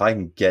 And if I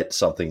can get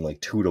something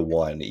like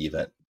 2-1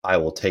 even, I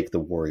will take the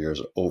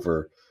Warriors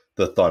over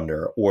the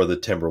Thunder or the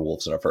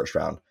Timberwolves in a first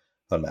round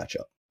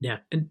matchup. Yeah,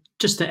 and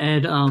just to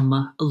add a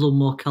little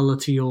more color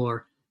to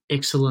your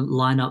excellent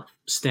lineup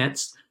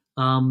stats,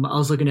 I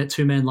was looking at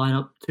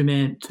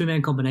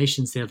two-man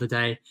combinations the other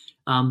day.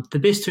 The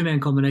best two-man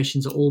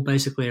combinations are all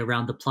basically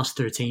around the plus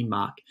 13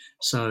 mark.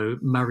 So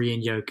Murray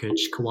and Jokic,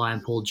 Kawhi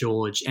and Paul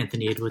George,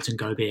 Anthony Edwards and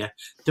Gobert,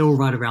 they're all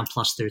right around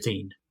plus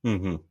 13.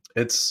 Mm-hmm.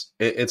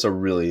 It's a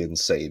really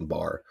insane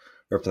bar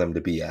for them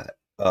to be at.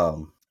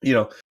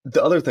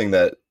 The other thing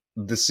that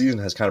this season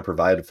has kind of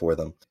provided for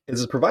them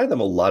is it's provided them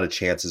a lot of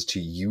chances to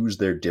use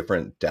their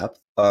different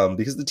depth,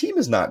 because the team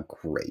is not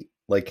great.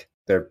 Like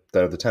they're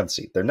the 10th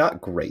seed. They're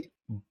not great,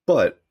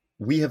 but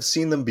we have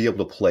seen them be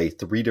able to play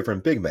three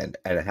different big men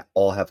and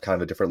all have kind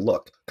of a different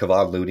look.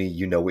 Kevon Looney,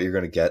 you know what you're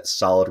going to get: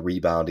 solid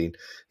rebounding,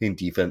 in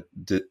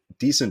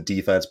decent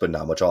defense, but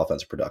not much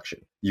offensive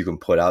production. You can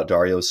put out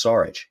Dario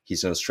Saric.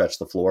 He's going to stretch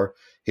the floor.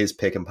 His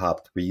pick and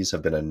pop threes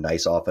have been a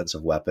nice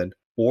offensive weapon.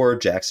 Or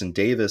Jackson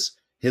Davis,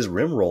 his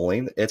rim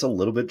rolling, it's a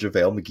little bit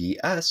JaVale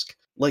McGee-esque.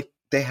 Like,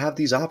 they have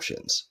these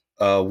options.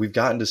 We've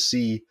gotten to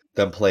see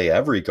them play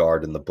every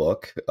guard in the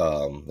book,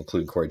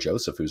 including Corey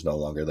Joseph, who's no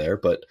longer there.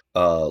 But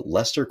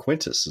Lester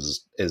Quintus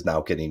is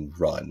now getting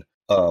run.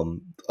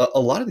 A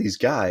lot of these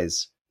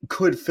guys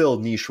could fill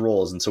niche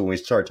roles. And so when we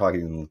start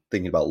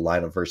thinking about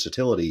lineup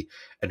versatility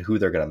and who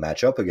they're going to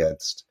match up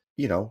against,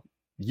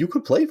 you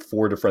could play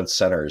four different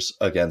centers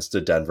against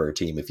a Denver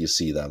team if you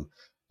see them.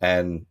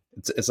 And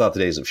it's not the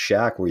days of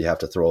Shaq where you have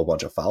to throw a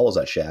bunch of fouls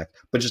at Shaq,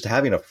 but just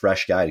having a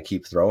fresh guy to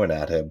keep throwing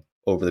at him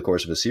over the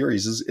course of a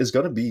series is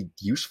going to be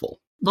useful.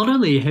 Not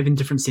only having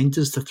different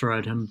centers to throw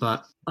at him,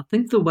 but I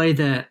think the way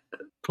that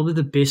probably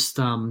the best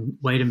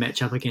way to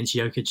match up against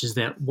Jokic is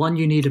that, one,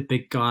 you need a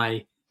big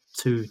guy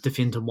to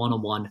defend him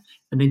one-on-one,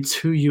 and then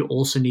two, you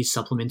also need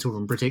supplemental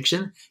rim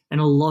protection. And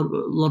a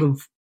lot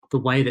of the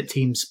way that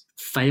teams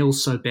fail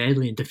so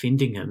badly in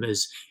defending him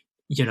is,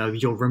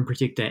 your rim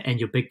protector and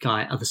your big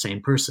guy are the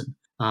same person.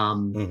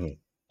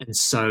 And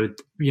so,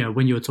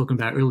 when you were talking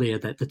about earlier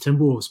that the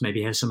Timberwolves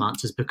maybe have some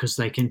answers because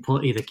they can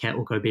put either Cat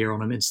or Gobert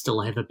on him and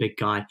still have a big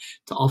guy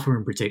to offer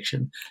him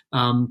protection.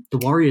 The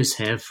Warriors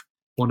have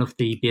one of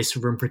the best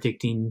rim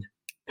protecting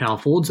power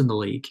forwards in the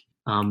league,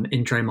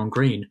 in Draymond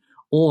Green,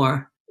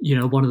 or,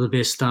 one of the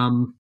best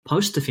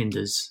post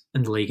defenders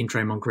in the league in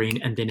Draymond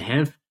Green, and then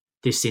have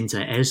their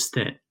center as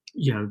that,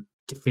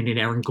 defending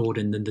Aaron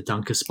Gordon in the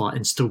dunker spot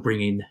and still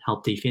bringing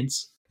help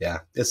defense. Yeah,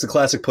 it's the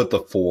classic put the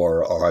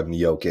 4 on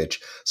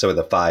Jokic so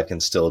the 5 can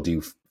still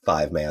do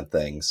 5-man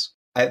things.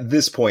 At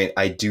this point,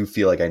 I do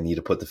feel like I need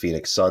to put the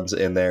Phoenix Suns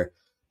in there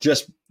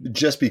just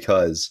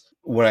because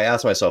when I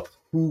ask myself,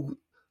 who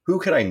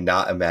can I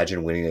not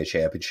imagine winning a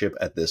championship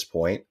at this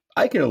point,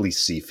 I can at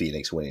least see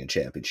Phoenix winning a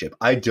championship.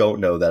 I don't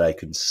know that I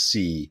can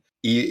see,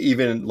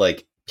 even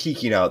like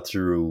peeking out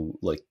through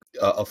like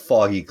a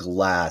foggy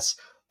glass,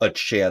 a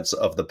chance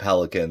of the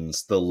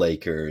Pelicans, the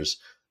Lakers,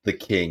 the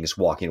Kings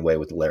walking away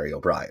with Larry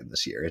O'Brien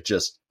this year. It's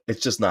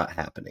just not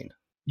happening.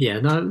 Yeah,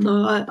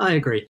 no, I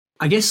agree.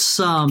 I guess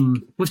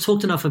we've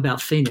talked enough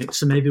about Phoenix,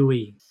 so maybe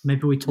we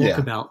talk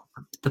about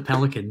the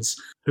Pelicans,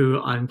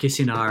 who I'm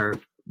guessing are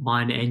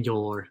mine and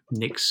your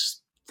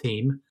Knicks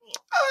team.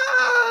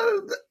 I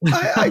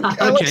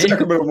okay. like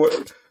Sacramento more.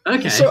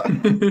 Okay. So,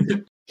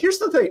 here's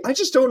the thing. I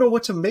just don't know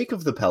what to make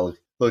of the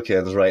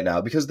Pelicans right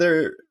now because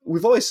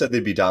we've always said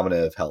they'd be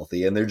dominant if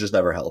healthy, and they're just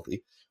never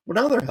healthy. Well,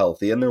 now they're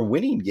healthy and they're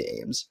winning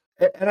games,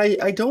 and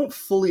I don't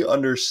fully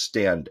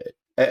understand it.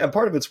 And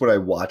part of it's when I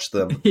watch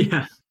them.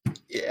 Yeah.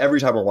 Every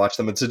time I watch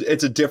them, it's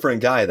a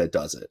different guy that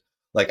does it.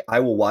 Like, I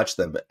will watch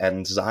them,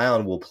 and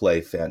Zion will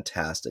play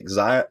fantastic.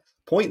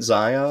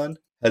 Zion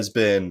has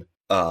been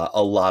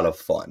a lot of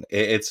fun.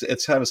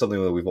 It's kind of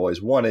something that we've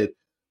always wanted,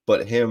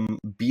 but him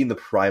being the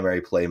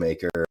primary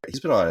playmaker,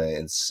 he's been on an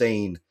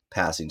insane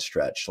passing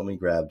stretch. Let me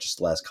grab just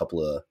last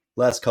couple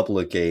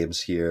of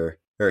games here.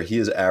 He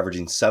is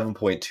averaging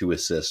 7.2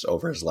 assists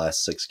over his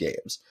last 6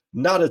 games.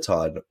 Not a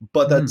ton,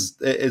 but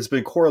it's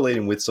been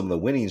correlating with some of the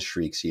winning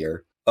streaks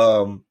here.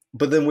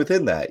 But then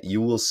within that, you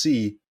will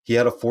see he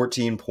had a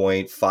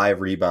 14.5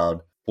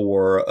 rebound,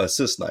 4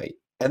 assist night,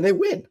 and they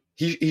win.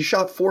 He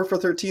shot 4 for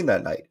 13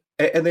 that night,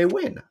 and they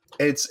win.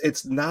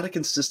 It's not a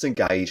consistent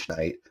guy each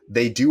night.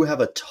 They do have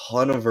a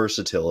ton of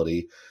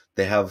versatility.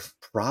 they have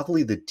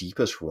probably the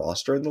deepest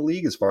roster in the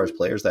league as far as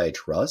players that I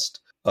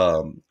trust.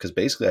 Because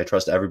basically I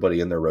trust everybody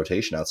in their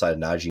rotation outside of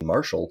Najee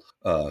Marshall,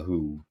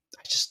 who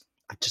I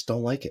just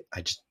don't like it.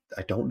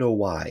 I don't know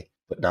why,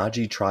 but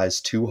Najee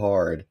tries too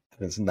hard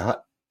and it's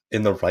not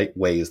in the right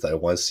ways that I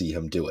want to see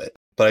him do it.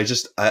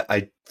 But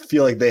I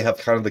feel like they have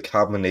kind of the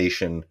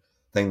combination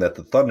thing that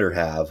the Thunder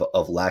have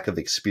of lack of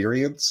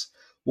experience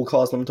will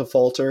cause them to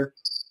falter,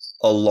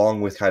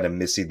 along with kind of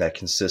missing that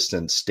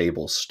consistent,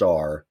 stable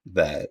star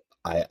that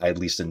I at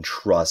least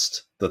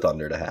entrust the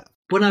Thunder to have.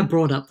 When I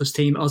brought up this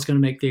team, I was going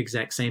to make the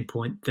exact same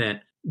point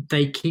that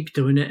they keep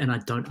doing it and I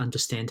don't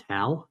understand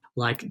how.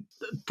 Like,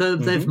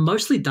 they've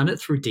mostly done it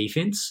through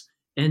defense.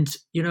 And,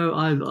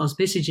 I was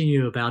messaging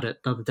you about it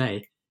the other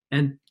day,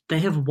 and they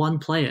have one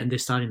player in their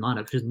starting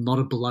lineup who's not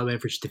a below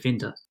average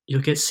defender. You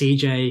look at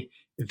CJ,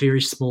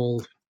 very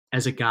small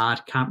as a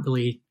guard, can't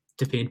really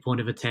defend point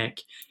of attack.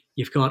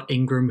 You've got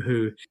Ingram,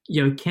 who,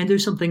 can do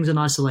some things in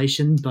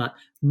isolation, but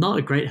not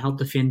a great help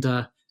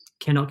defender,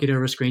 cannot get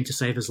over a screen to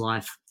save his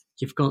life.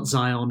 You've got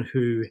Zion,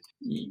 who,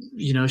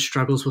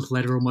 struggles with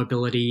lateral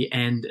mobility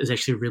and is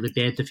actually a really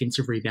bad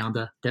defensive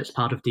rebounder. That's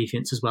part of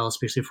defense as well,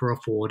 especially for a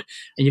forward.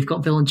 And you've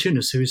got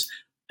Valanciunas, who's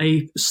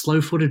a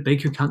slow-footed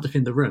big who can't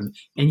defend the rim.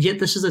 And yet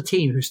this is a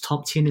team who's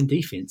top 10 in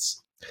defense.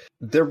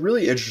 They're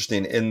really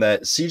interesting in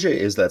that CJ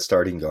is that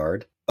starting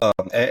guard.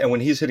 And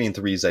when he's hitting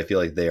threes, I feel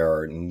like they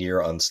are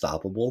near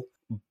unstoppable.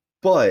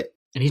 And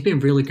he's been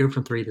really good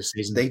from three this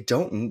season. They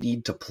don't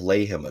need to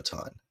play him a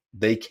ton.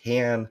 They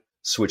can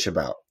switch him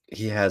out.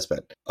 He has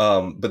been.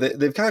 But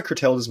they've kind of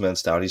curtailed his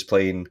minutes down. He's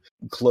playing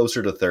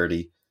closer to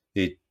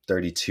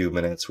 32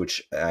 minutes,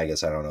 which I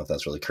guess I don't know if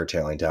that's really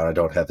curtailing down. I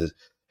don't have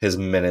his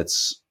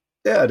minutes.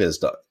 Yeah, it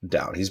is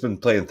down. He's been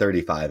playing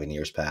 35 in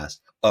years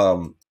past.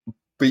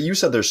 But you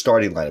said their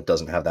starting lineup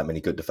doesn't have that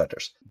many good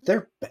defenders.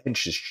 Their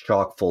bench is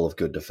chock full of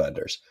good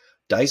defenders.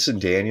 Dyson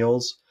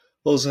Daniels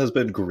has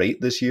been great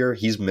this year.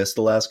 He's missed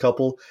the last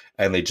couple,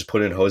 and they just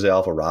put in Jose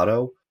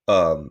Alvarado.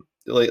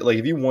 Like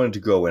if you wanted to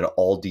go in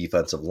all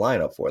defensive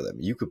lineup for them,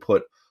 you could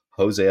put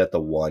Jose at the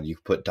 1, you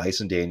could put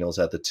Dyson Daniels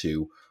at the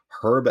 2,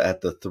 Herb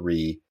at the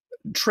 3.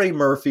 Trey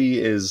Murphy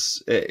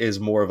is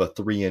more of a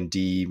 3 and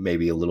D,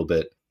 maybe a little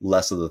bit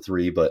less of the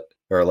 3,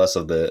 or less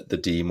of the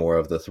D, more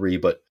of the 3,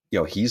 but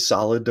he's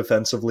solid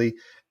defensively.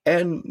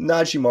 And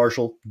Najee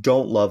Marshall,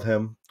 don't love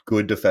him,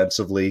 good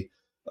defensively.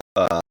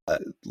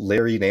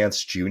 Larry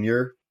Nance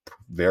Jr.,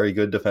 very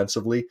good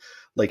defensively.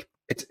 Like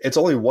it's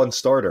only one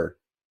starter,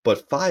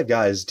 but 5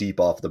 guys deep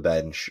off the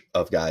bench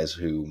of guys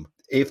who,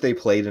 if they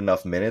played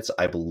enough minutes,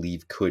 I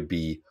believe could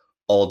be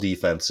all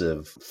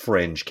defensive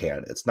fringe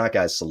candidates. Not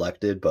guys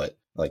selected, but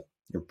like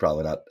you're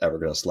probably not ever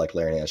going to select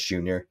Larry Nance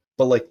Jr.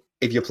 But like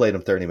if you played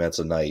him 30 minutes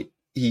a night,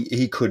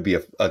 he could be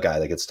a guy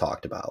that gets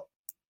talked about.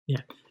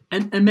 Yeah.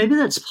 And maybe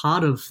that's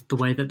part of the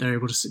way that they're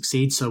able to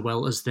succeed so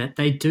well, is that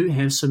they do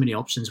have so many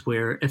options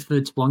where if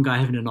it's one guy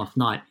having an off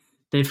night,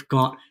 they've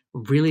got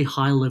really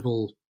high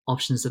level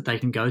options that they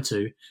can go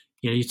to.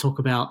 You talk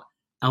about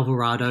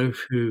Alvarado,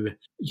 who,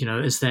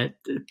 is that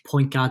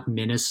point guard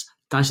menace.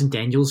 Dyson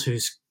Daniels,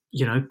 who's,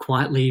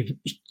 quietly,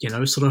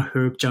 sort of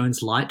Herb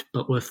Jones light,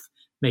 but with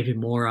maybe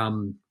more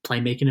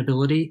playmaking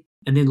ability.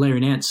 And then Larry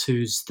Nance,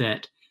 who's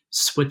that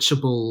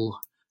switchable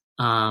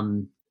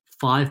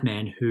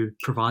 5-man who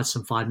provides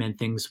some 5-man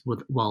things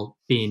while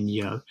being,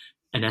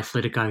 an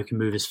athletic guy who can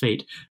move his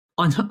feet.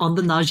 On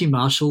the Najee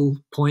Marshall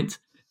point,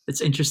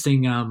 it's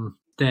interesting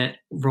that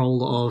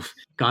role of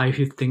guy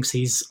who thinks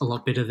he's a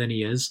lot better than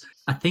he is.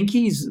 I think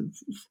he's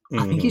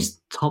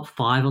top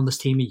 5 on this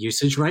team in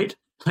usage rate.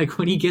 Like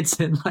when he gets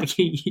in, like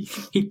he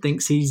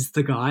thinks he's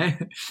the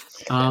guy.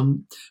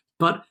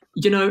 But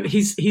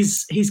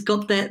he's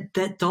got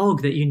that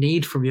dog that you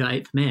need from your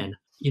 8th man.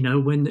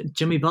 When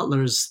Jimmy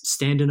Butler is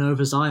standing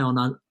over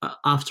Zion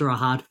after a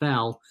hard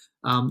foul,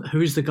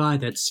 who's the guy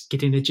that's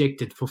getting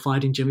ejected for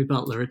fighting Jimmy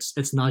Butler? It's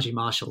Najee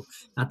Marshall.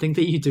 I think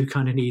that you do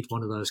kind of need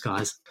one of those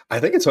guys. I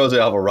think it's Jose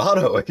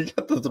Alvarado. He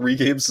got the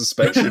 3-game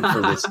suspension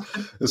for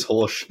this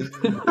whole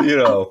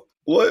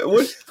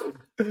what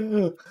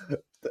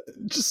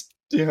just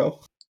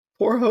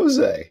poor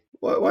Jose.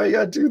 Why you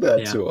gotta do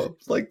that to him?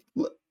 Like,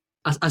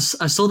 I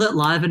saw that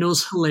live, and it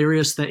was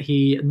hilarious that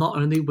he not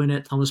only went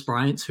at Thomas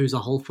Bryant, who's a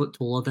whole foot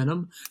taller than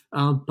him,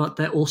 but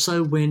that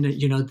also when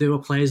there were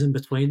players in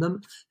between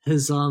them,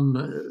 his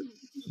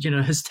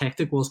his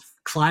tactic was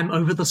climb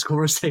over the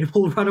scorer's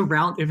table, run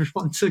around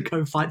everyone to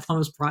go fight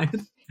Thomas Bryant.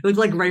 It looked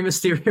like Rey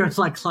Mysterio,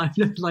 like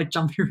climbing, like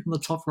jumping from the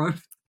top rope.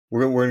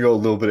 We're gonna go a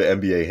little bit of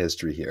NBA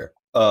history here.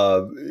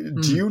 So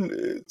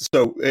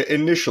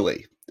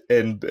initially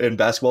in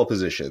basketball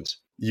positions,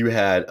 you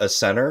had a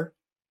center,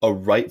 a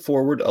right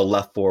forward, a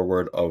left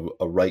forward,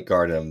 a right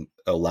guard, and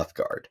a left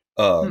guard.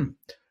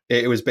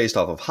 It was based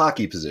off of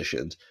hockey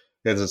positions.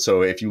 And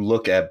so if you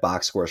look at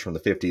box scores from the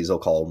 50s, they'll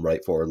call them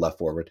right forward, left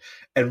forward.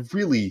 And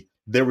really,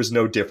 there was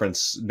no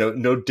difference,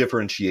 no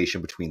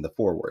differentiation between the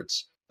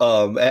forwards.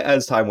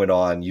 As time went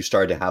on, you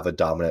started to have a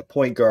dominant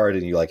point guard,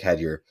 and you had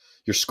your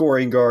your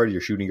scoring guard,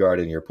 your shooting guard,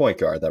 and your point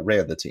guard that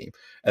ran the team.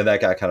 And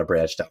that got kind of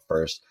branched out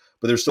first.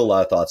 But there's still a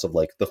lot of thoughts of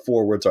like the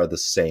forwards are the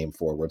same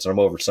forwards. And I'm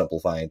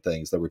oversimplifying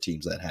things. There were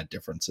teams that had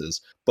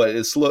differences. But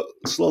it's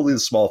slowly the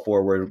small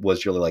forward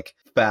was really like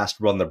fast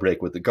run the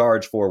break with the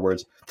guards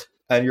forwards.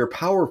 And your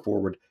power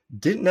forward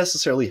didn't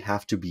necessarily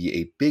have to be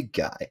a big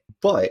guy.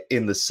 But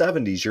in the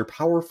 70s, your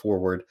power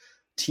forward,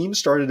 teams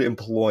started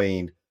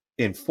employing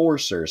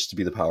enforcers to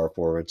be the power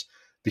forwards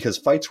because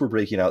fights were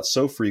breaking out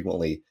so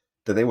frequently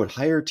that they would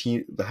hire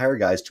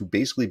guys to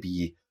basically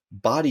be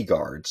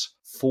bodyguards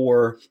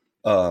for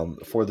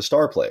the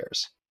star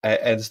players.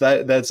 And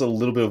so that's a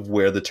little bit of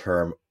where the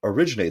term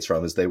originates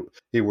from, is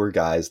they were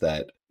guys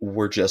that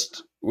were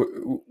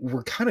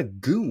kind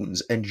of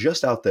goons and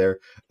just out there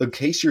in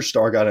case your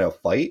star got in a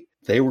fight,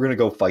 they were going to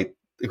go fight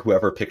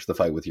whoever picked the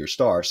fight with your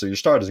star, so your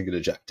star doesn't get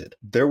ejected.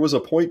 There was a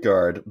point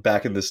guard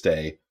back in this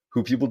day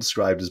who people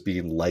described as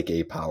being like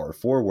a power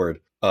forward.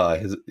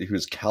 He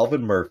was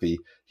Calvin Murphy.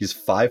 He's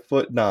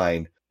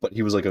 5'9", but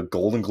he was like a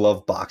Golden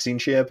Glove boxing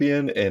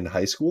champion in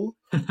high school.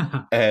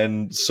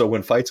 And so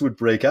when fights would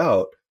break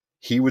out,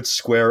 he would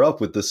square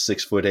up with the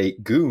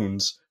 6'8"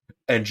 goons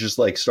and just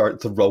like start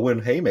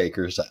throwing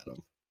haymakers at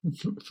them.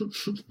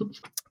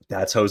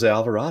 That's Jose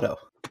Alvarado.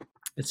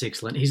 It's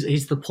excellent.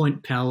 He's the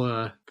point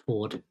power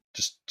forward.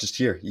 Just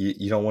here,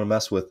 you don't want to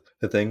mess with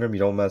Ingram. You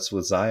don't mess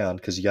with Zion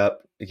because you got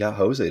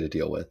Jose to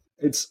deal with.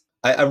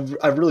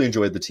 I've really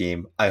enjoyed the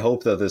team. I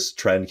hope that this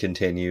trend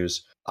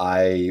continues.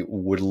 I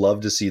would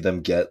love to see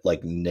them get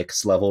like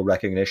Knicks level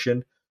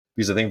recognition,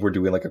 because I think we're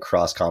doing like a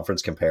cross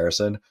conference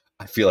comparison.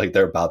 I feel like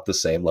they're about the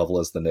same level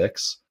as the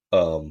Knicks.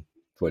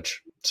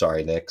 Which,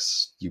 sorry,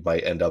 Knicks, you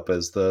might end up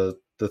as the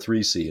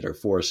 3 seed or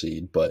 4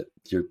 seed, but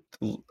you're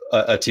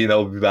a team that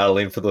will be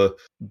battling for the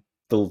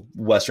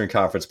Western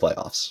Conference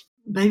playoffs.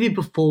 Maybe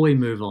before we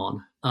move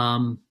on,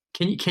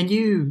 can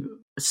you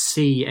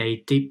see a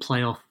deep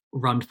playoff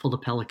run for the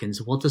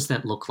Pelicans? What does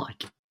that look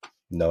like?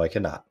 No, I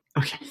cannot.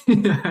 Okay.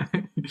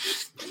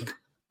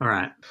 All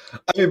right.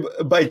 I mean,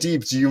 by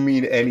deep, do you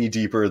mean any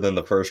deeper than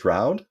the first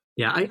round?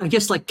 Yeah, I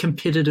guess like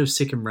competitive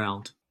second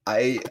round.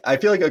 I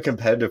feel like a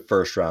competitive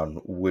first round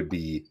would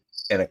be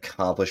an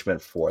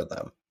accomplishment for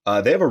them.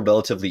 They have a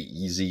relatively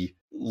easy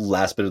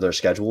last bit of their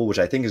schedule, which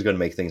I think is going to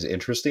make things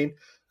interesting,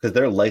 because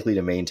they're likely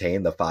to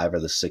maintain the 5 or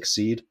the 6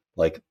 seed.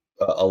 Like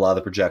a lot of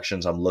the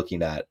projections I'm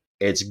looking at,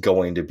 it's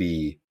going to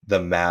be the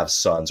Mavs,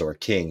 Suns, or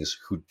Kings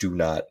who do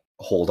not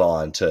hold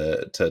on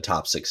to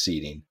top 6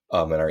 seeding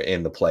and are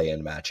in the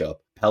play-in matchup.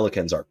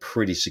 Pelicans are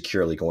pretty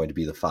securely going to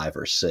be the 5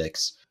 or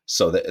 6,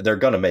 so they're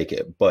going to make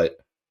it. But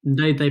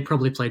they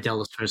probably play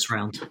Dallas first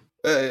round.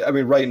 I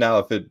mean, right now,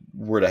 if it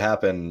were to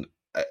happen,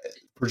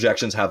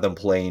 projections have them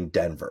playing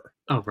Denver.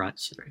 Oh, right.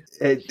 Sorry.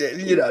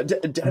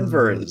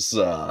 Denver is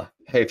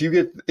hey, if you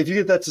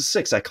get that to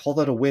 6, I call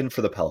that a win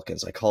for the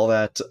Pelicans. I call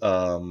that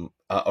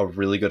a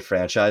really good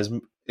franchise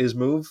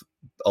move.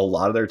 A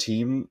lot of their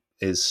team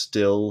is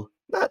still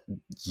not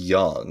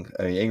young.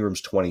 I mean,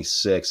 Ingram's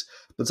 26,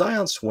 but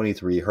Zion's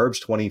 23, Herb's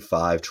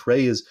 25,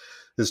 Trey is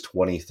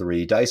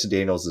 23, Dyson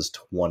Daniels is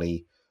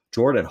 20,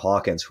 Jordan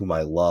Hawkins, whom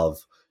I love,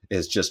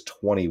 is just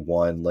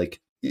 21.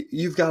 Like,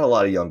 you've got a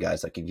lot of young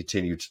guys that can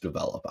continue to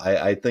develop.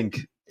 I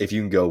think if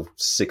you can go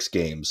 6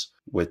 games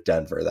with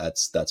Denver,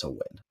 that's a win.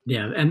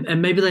 Yeah,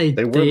 and maybe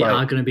they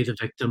are going to be the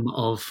victim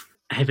of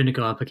having to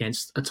go up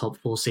against a top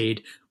 4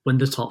 seed when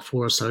the top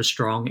 4 are so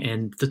strong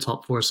and the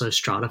top 4 are so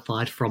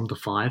stratified from the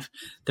 5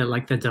 that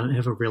like they don't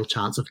have a real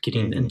chance of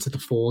getting into the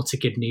 4 to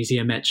get an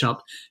easier matchup.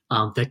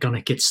 They're going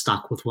to get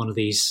stuck with one of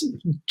these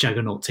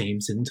juggernaut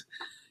teams, and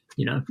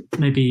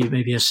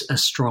maybe a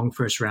strong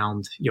first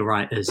round, you're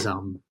right, is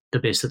the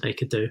best that they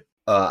could do.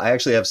 I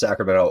actually have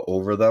Sacramento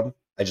over them.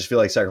 I just feel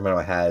like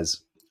Sacramento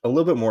has a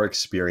little bit more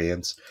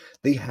experience.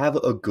 They have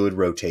a good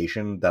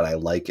rotation that I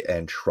like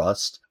and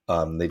trust.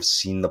 They've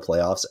seen the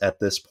playoffs at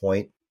this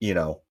point.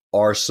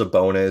 Are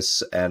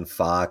Sabonis and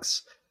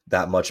Fox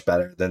that much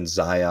better than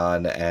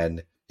Zion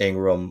and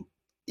Ingram?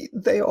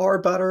 They are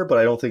better, but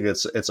I don't think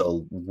it's a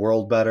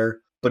world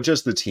better. But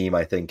just the team,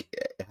 I think,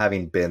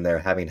 having been there,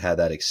 having had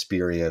that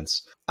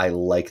experience, I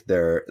like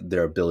their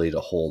ability to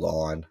hold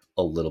on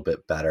a little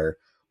bit better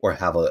or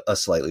have a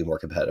slightly more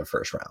competitive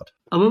first round.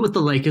 I went with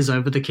the Lakers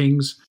over the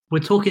Kings. We're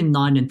talking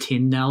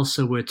 9-10 now,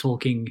 so we're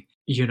talking,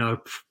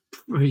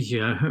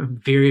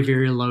 very,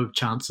 very low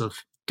chance of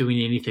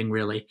doing anything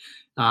really.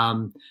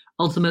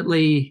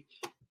 Ultimately,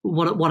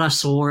 what I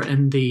saw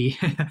in the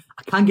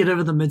I can't get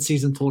over the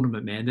midseason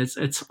tournament, man.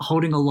 It's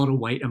holding a lot of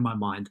weight in my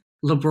mind.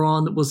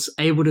 LeBron was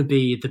able to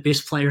be the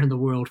best player in the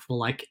world for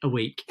like a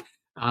week.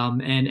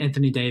 And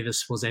Anthony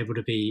Davis was able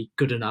to be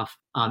good enough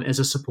as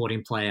a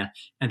supporting player,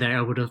 and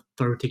they're able to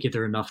throw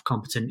together enough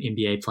competent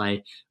NBA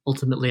play.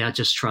 Ultimately, I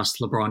just trust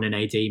LeBron and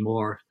AD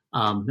more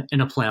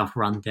in a playoff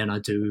run than I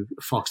do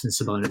Fox and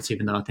Sabonis,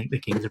 even though I think the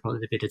Kings are probably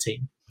the better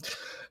team.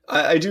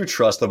 I do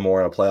trust them more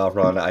in a playoff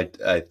run.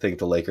 I think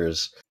the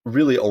Lakers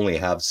really only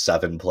have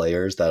 7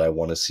 players that I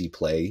want to see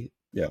play.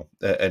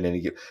 And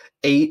any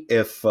 8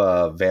 if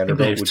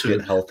Vanderbilt would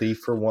get healthy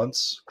for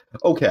once.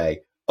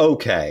 Okay,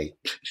 Okay,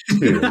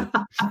 two,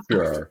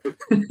 sure.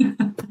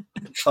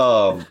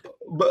 But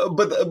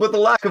the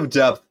lack of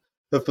depth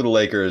for the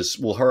Lakers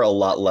will hurt a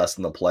lot less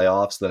in the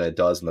playoffs than it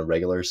does in the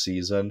regular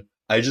season.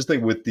 I just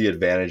think with the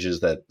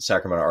advantages that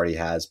Sacramento already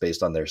has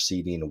based on their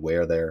seeding and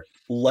where they're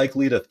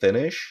likely to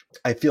finish,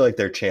 I feel like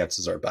their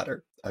chances are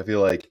better. I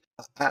feel like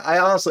I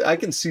honestly I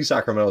can see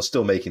Sacramento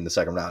still making the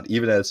second round,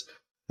 even as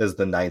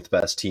the ninth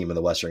best team in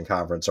the Western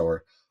Conference,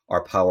 or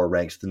our power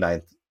ranked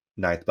the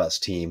ninth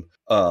best team.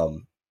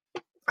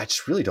 I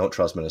just really don't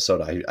trust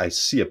Minnesota. I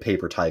see a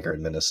paper tiger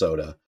in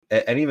Minnesota,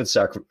 and even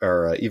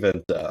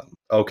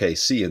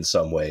OKC in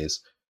some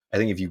ways. I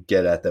think if you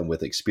get at them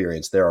with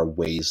experience, there are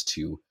ways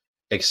to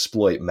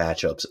exploit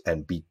matchups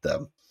and beat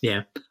them.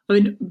 Yeah, I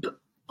mean,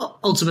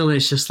 ultimately,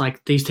 it's just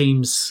like these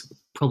teams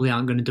probably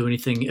aren't going to do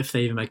anything if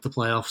they even make the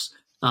playoffs.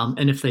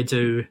 And if they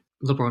do,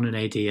 LeBron and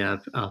AD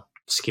are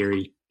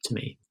scary to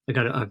me.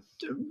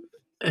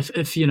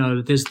 If you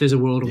know, there's a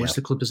world in which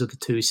the Clippers are the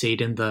 2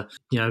 seed and the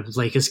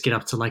Lakers get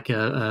up to like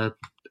a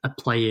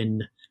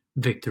play-in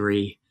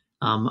victory.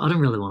 I don't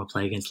really want to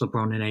play against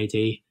LeBron and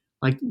AD.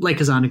 Like,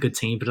 Lakers aren't a good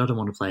team, but I don't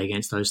want to play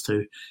against those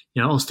two.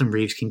 Austin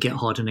Reeves can get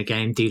hot in a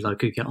game. D'Lo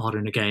could get hot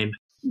in a game.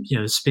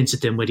 Spencer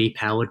Dinwiddie,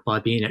 powered by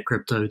being at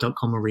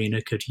Crypto.com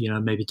Arena, could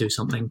maybe do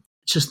something.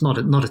 It's just not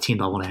a team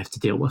that I want to have to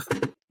deal with.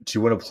 Do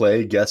you want to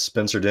play guess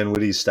Spencer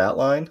Dinwiddie's stat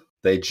line?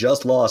 They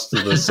just lost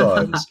to the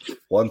Suns,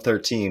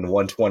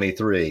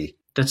 113-123.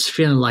 That's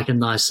feeling like a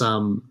nice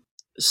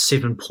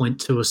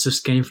 7.2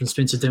 assist game from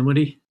Spencer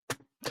Dinwiddie.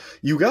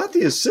 You got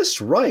the assist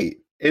right.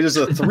 It is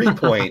a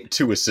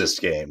 3.2 assist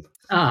game.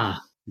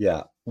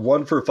 Yeah,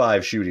 1 for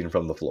 5 shooting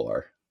from the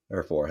floor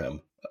or for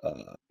him.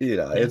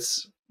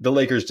 It's the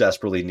Lakers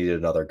desperately needed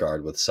another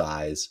guard with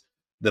size.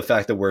 The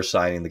fact that we're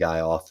signing the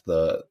guy off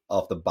the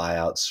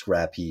buyout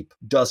scrap heap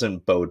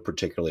doesn't bode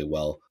particularly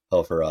well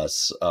for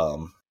us.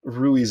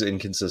 Rui's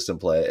inconsistent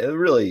play.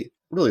 Really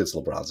it's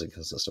LeBron's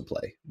inconsistent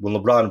play. When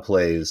LeBron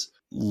plays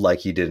like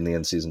he did in the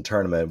in-season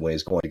tournament, when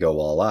he's going to go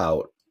all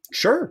out,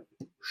 sure,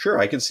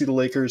 I can see the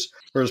Lakers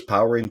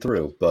powering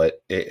through.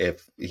 But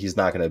if he's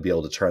not going to be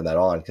able to turn that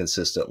on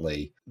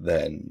consistently,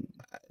 then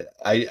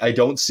I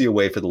don't see a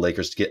way for the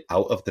Lakers to get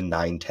out of the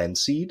 9-10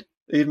 seed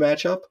in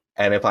matchup.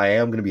 And if I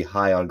am going to be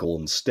high on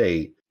Golden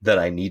State, then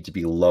I need to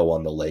be low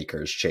on the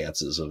Lakers'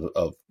 chances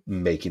of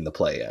making the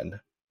play-in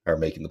or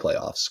making the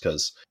playoffs,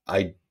 because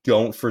I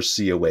don't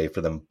foresee a way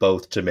for them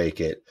both to make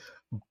it,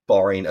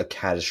 barring a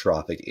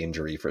catastrophic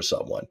injury for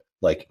someone.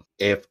 Like,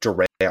 if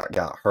Durant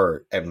got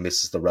hurt and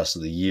misses the rest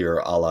of the year,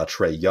 a la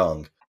Trae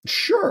Young,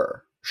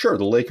 sure,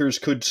 the Lakers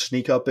could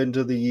sneak up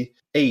into the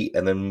 8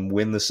 and then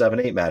win the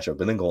 7-8 matchup,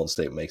 and then Golden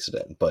State makes it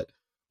in. But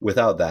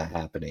without that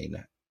happening,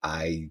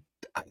 I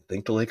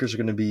think the Lakers are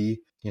going to be,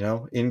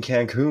 in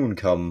Cancun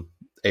come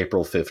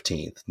April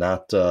 15th,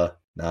 not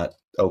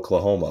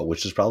Oklahoma,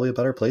 which is probably a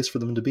better place for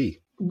them to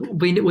be.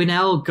 We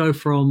now go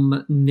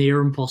from near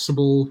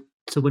impossible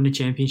to win a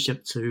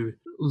championship to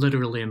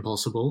literally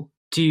impossible.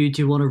 Do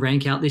you want to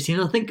rank out these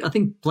teams? I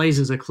think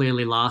Blazers are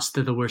clearly last.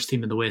 They're the worst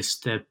team in the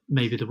West. They're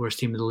maybe the worst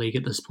team in the league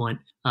at this point.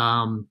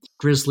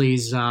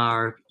 Grizzlies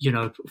are,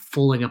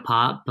 falling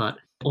apart, but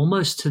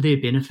almost to their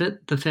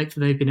benefit. The fact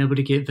that they've been able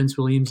to get Vince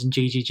Williams and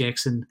Gigi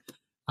Jackson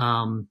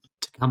to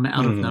come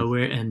out of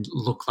nowhere and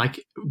look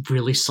like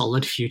really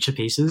solid future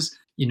pieces.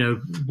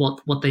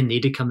 What they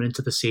needed coming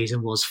into the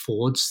season was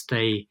forwards.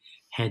 They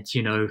had,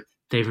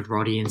 David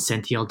Roddy and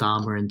Santi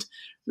Aldama, and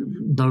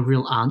no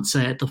real answer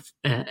at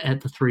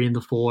the 3 and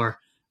the 4.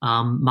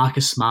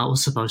 Marcus Smart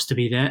was supposed to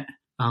be that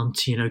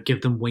to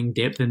give them wing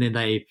depth, and then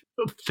they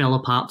fell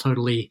apart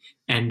totally.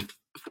 And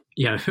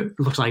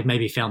looks like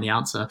maybe found the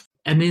answer.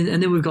 And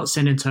then we've got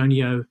San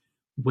Antonio,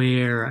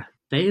 where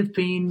they have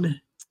been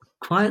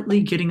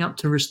quietly getting up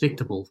to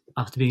respectable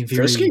after being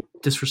very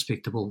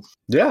disrespectable.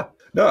 Yeah.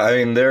 No,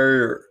 I mean,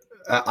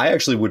 I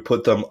actually would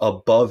put them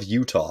above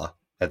Utah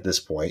at this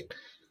point.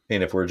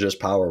 And if we're just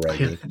power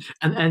ranking.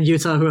 and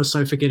Utah, who are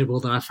so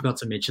forgettable that I forgot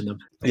to mention them.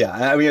 Yeah,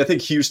 I mean, I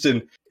think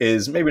Houston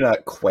is maybe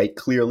not quite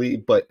clearly,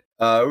 but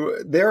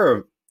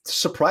they're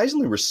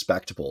surprisingly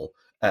respectable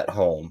at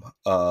home.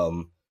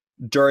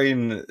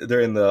 During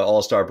the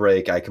All-Star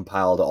break, I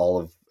compiled all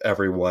of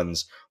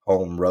everyone's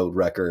home road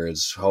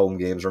records, home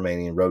games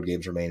remaining, road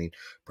games remaining,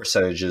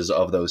 percentages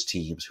of those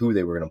teams, who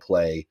they were going to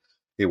play,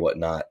 and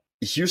whatnot.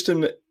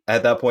 Houston,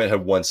 at that point,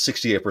 had won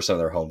 68% of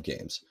their home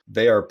games.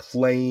 They are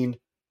playing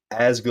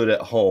as good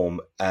at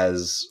home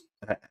as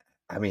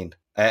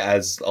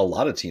a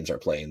lot of teams are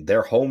playing.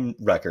 Their home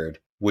record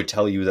would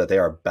tell you that they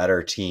are a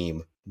better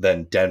team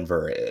than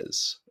Denver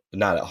is.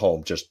 Not at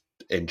home, just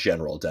in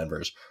general,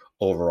 Denver's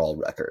overall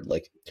record.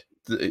 Like,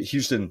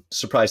 Houston,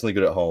 surprisingly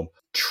good at home,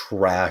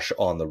 trash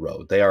on the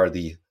road. They are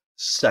the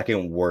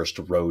second worst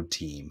road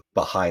team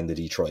behind the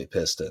Detroit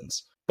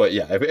Pistons. But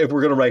yeah, if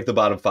we're going to rank the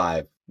bottom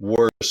 5,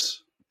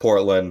 worst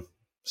Portland,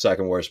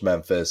 second worst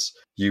Memphis,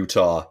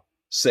 Utah,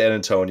 San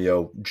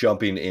Antonio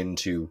jumping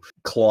into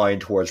clawing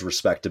towards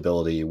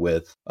respectability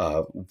with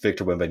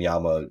Victor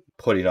Wembanyama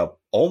putting up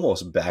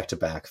almost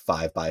back-to-back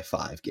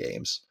 5x5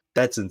 games.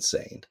 That's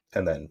insane.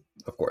 And then,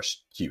 of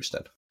course,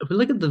 Houston. If we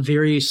look at the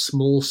very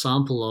small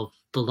sample of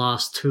the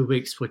last 2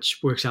 weeks, which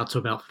works out to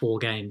about 4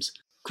 games,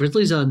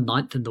 Grizzlies are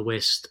 9th in the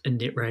West in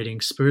net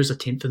rating. Spurs are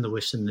 10th in the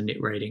West in the net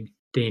rating.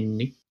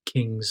 Then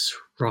Kings,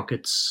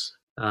 Rockets,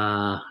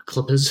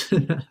 Clippers,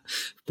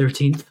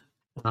 13th.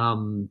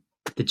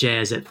 The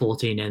Jazz at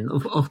 14, and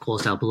of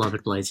course our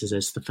beloved Blazers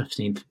as the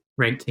 15th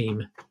ranked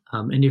team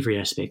in every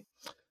aspect.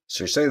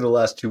 So you're saying the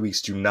last 2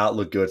 weeks do not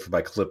look good for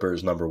my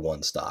Clippers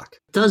 #1 stock?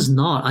 It does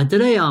not. I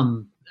did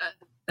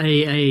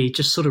a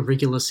just sort of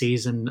regular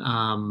season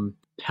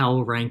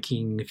power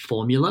ranking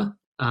formula,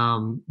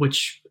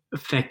 which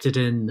factored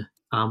in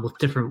with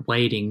different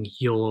weighting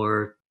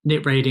your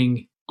net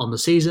rating on the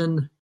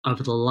season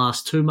over the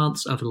last 2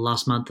 months, over the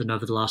last month, and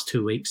over the last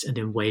 2 weeks, and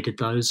then weighted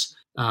those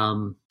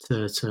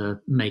to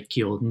make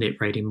your net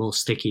rating more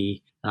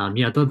sticky.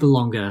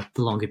 The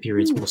longer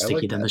periods more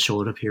sticky than the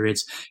shorter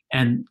periods.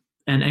 And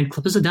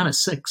Clippers are down at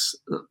 6.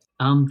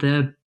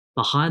 They're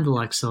behind the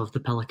likes of the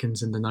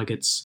Pelicans and the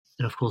Nuggets,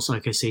 and of course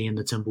OKC and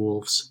the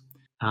Timberwolves,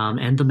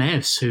 and the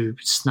Mavs, who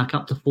snuck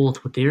up to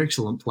 4th with their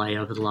excellent play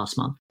over the last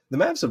month. The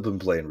Mavs have been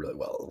playing really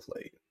well of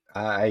late.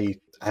 I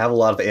have a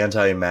lot of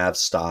anti-Mavs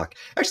stock.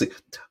 Actually,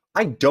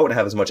 I don't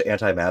have as much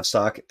anti-Mavs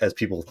stock as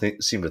people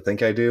seem to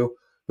think I do.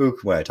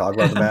 When I talk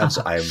about the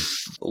Mavs, I'm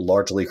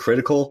largely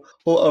critical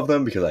of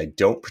them because I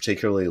don't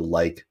particularly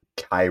like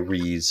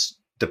Kyrie's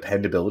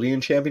dependability in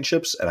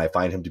championships, and I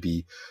find him to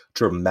be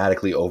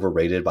dramatically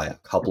overrated by a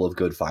couple of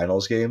good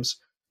finals games.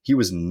 He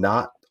was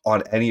not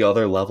on any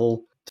other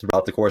level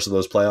throughout the course of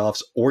those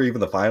playoffs or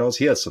even the finals.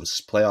 He had some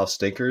playoff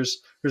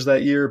stinkers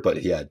that year, but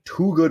he had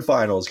 2 good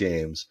finals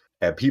games,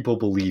 and people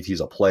believe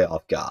he's a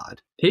playoff god.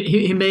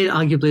 He made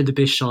arguably the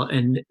best shot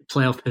in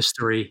playoff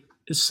history,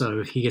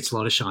 so he gets a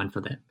lot of shine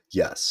for that.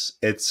 Yes,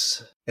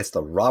 it's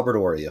the Robert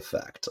Horry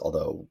effect,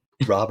 although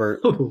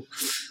Robert...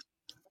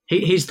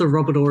 He's the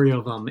Robert Horry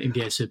of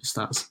NBA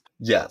superstars.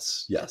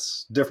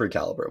 Yes, different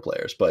caliber of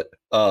players, but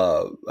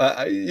I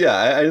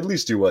at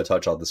least do want to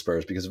touch on the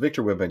Spurs because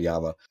Victor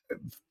Wembanyama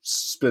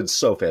has been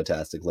so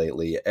fantastic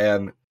lately,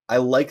 and I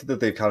like that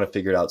they've kind of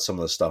figured out some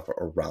of the stuff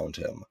around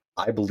him.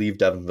 I believe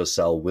Devin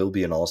Vassell will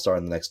be an all-star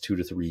in the next 2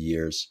 to 3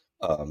 years.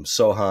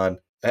 Sohan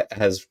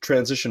has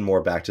transitioned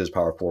more back to his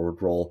power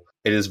forward role.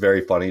 It is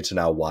very funny to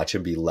now watch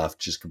him be left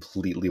just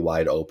completely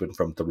wide open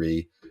from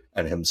 3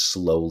 and him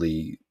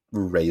slowly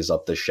raise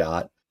up the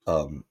shot.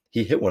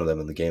 He hit one of them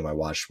in the game I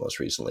watched most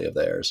recently of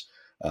theirs,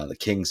 the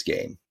Kings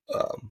game.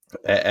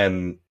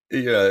 And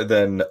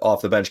then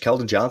off the bench,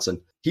 Keldon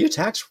Johnson, he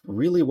attacks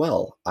really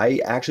well.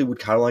 I actually would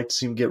kind of like to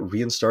see him get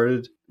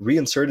reinserted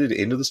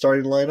into the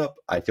starting lineup.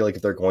 I feel like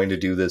if they're going to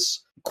do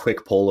this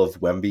quick pull of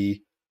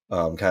Wemby,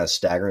 kind of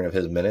staggering of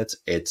his minutes,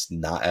 it's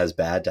not as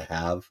bad to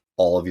have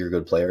all of your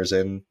good players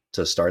in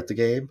to start the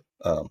game.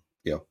 I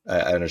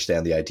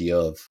understand the idea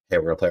of, hey,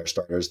 we're going to play our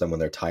starters, then when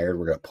they're tired,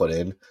 we're going to put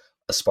in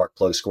a spark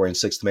plug scoring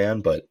 6th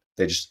man, but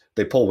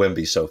they pull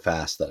Wemby so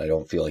fast that I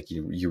don't feel like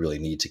you really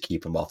need to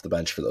keep him off the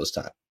bench for those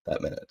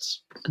that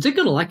minutes. I did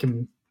kind of like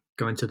him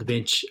going to the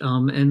bench,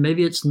 and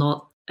maybe it's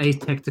not a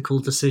tactical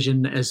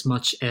decision as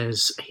much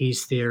as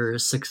he's their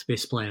 6th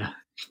best player,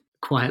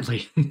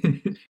 quietly.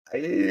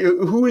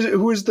 Who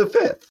is the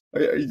 5th?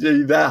 Are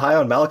you that high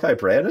on Malachi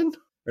Brandon?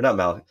 Or not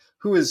Malachi?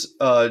 Who is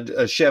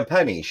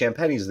Champagnie?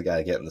 Champagnie's the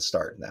guy getting the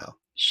start now.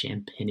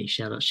 Champagnie,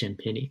 shout out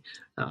Champagnie.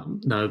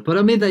 No, but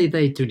I mean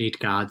they do need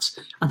guards.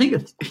 I think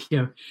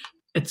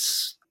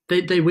it's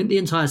they went the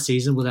entire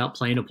season without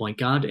playing a point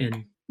guard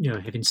and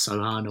having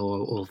Sohan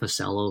or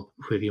Vassell or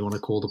whoever you want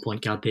to call the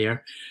point guard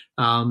there.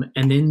 And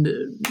then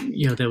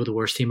they were the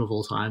worst team of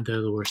all time. They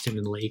were the worst team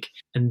in the league.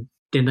 And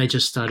then they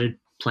just started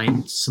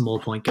playing some more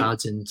point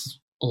guards and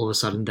all of a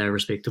sudden they're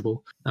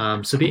respectable. So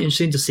it'd be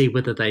interesting to see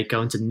whether they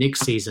go into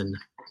next season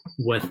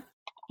with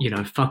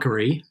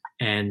fuckery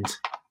and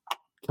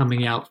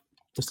coming out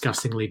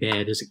disgustingly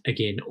bad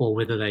again, or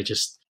whether they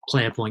just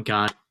play a point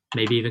guard,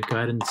 maybe even go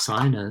out and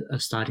sign a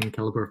starting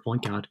caliber of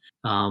point guard,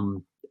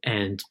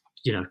 and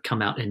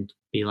come out and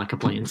be like a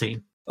playing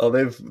team. Oh,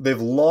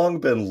 they've long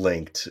been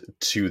linked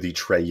to the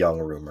Trae Young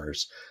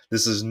rumors.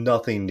 This is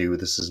nothing new.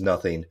 This is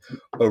nothing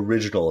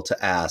original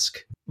to ask.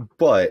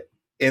 But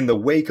in the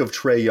wake of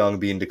Trae Young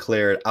being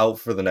declared out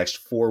for the next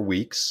 4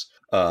 weeks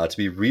to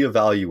be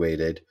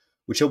reevaluated,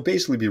 which will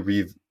basically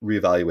be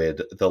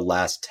reevaluated the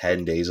last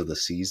 10 days of the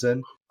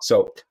season.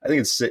 So I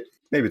think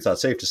maybe it's not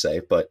safe to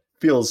say, but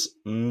feels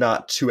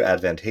not too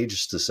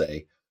advantageous to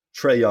say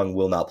Trae Young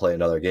will not play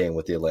another game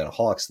with the Atlanta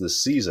Hawks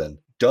this season.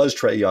 Does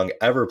Trae Young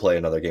ever play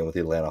another game with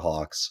the Atlanta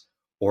Hawks,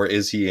 or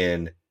is he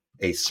in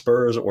a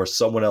Spurs or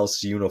someone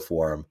else's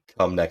uniform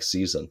come next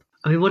season?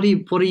 I mean, what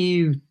are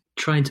you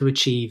trying to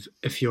achieve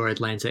if you're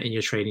Atlanta and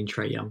you're trading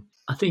Trae Young?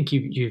 I think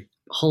you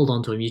hold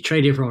on to him. You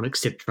trade everyone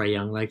except Trae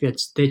Young. Like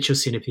that's your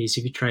centerpiece.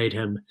 If you trade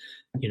him,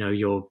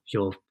 you're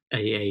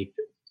a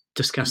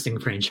disgusting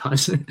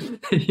franchise.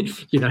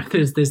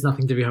 There's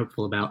nothing to be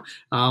hopeful about.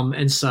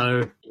 And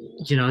so,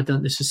 I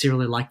don't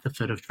necessarily like the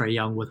fit of Trae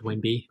Young with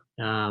Wemby.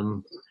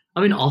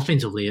 I mean,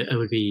 offensively, it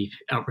would be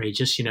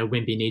outrageous.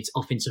 Wemby needs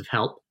offensive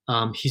help.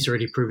 He's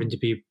already proven to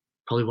be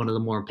probably one of the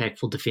more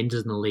impactful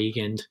defenders in the league,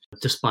 and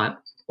despite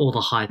all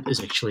the hype, is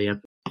actually a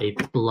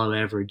below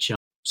average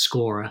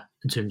scorer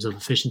in terms of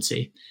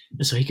efficiency.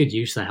 And so he could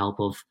use the help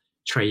of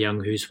Trae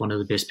Young, who's one of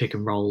the best pick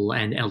and roll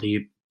and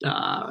alley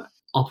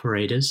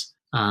operators.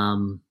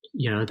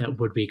 That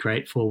would be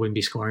great for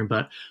Wemby scoring,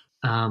 but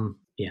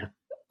yeah.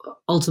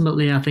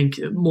 Ultimately, I think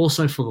more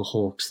so for the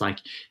Hawks. Like,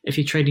 if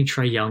you're trading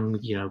Trae Young,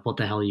 what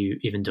the hell are you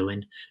even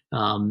doing?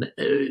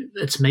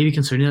 It's maybe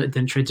concerning that it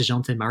didn't trade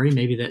DeJounte Murray.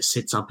 Maybe that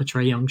sets up a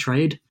Trae Young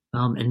trade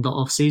in the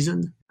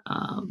offseason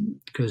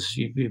because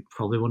you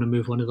probably want to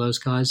move one of those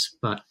guys.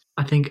 But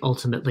I think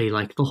ultimately,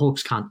 like, the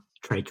Hawks can't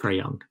trade Trae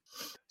Young.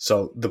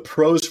 So the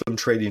pros from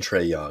trading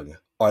Trae Young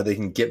are they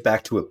can get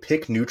back to a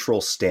pick-neutral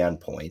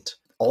standpoint.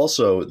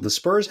 Also, the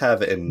Spurs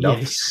have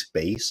enough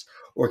space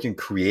or can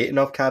create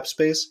enough cap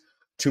space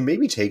to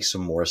maybe take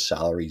some more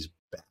salaries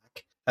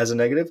back as a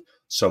negative.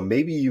 So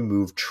maybe you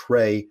move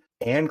Trae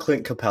and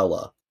Clint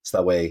Capella. So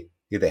that way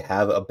they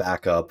have a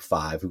backup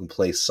 5 who can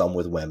play some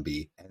with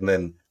Wemby. And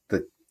then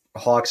the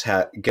Hawks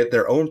get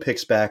their own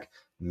picks back,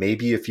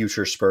 maybe a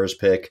future Spurs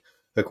pick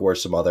or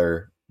some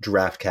other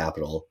draft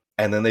capital.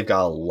 And then they've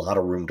got a lot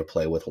of room to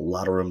play with, a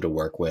lot of room to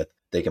work with.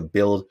 They can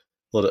build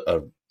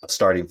a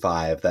starting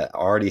 5 that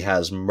already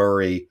has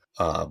Murray,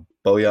 Bogdan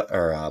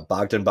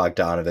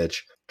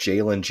Bogdanovic,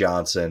 Jalen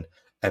Johnson,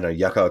 and a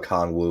Yuka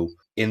Okongwu.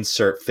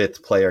 Insert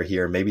 5th player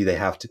here. Maybe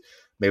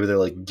they're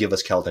like, give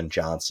us Keldon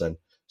Johnson.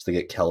 So they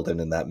get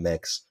Keldon in that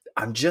mix.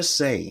 I'm just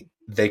saying,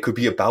 they could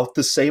be about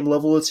the same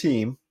level of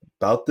team,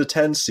 about the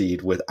 10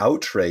 seed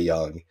without Trae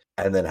Young,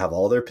 and then have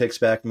all their picks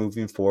back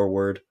moving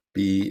forward,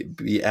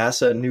 be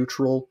asset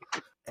neutral.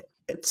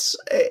 It's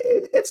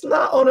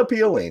not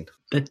unappealing.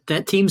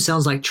 That team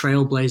sounds like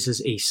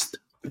Trailblazers East.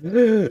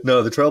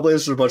 No, the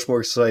Trailblazers are much more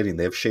exciting.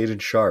 They have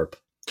Shaedon Sharpe.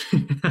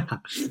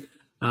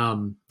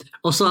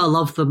 Also, I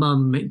love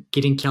them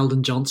getting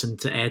Keldon Johnson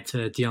to add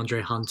to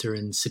DeAndre Hunter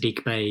and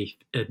Sadiq Bey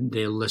in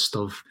their list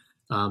of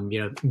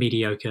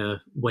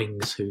mediocre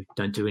wings who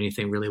don't do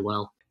anything really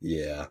well.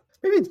 Yeah,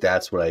 maybe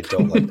that's what I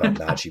don't like about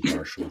Najee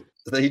Marshall.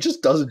 That he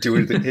just doesn't do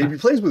anything. He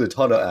plays with a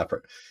ton of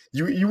effort.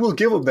 You will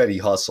give him many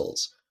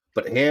hustles,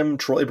 but him,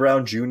 Troy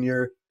Brown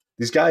Jr.,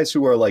 these guys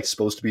who are like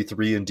supposed to be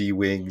 3-and-D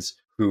wings,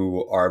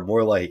 who are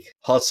more like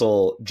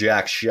hustle,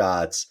 jack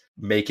shots,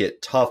 make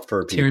it tough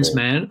for people Terrence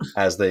Mann.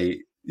 as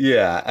they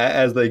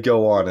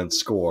go on and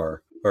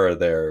score or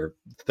their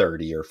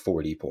 30 or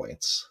 40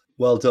 points.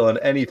 Well, Dylan,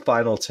 any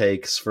final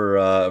takes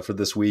for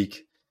this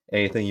week?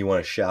 Anything you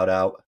want to shout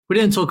out? We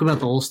didn't talk about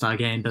the All-Star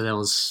game, but that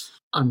was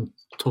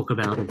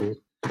untalkaboutable.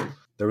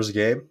 There was a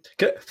game?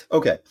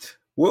 Okay.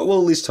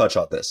 We'll at least touch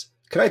on this.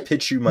 Can I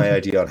pitch you my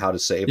idea on how to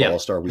save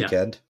All-Star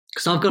Weekend?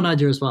 Because I've got an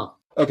idea as well.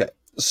 Okay.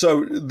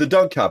 So the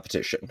dunk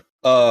competition.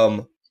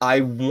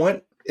 I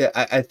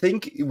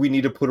think we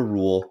need to put a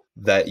rule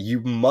that you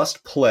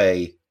must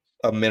play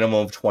a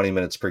minimum of 20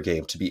 minutes per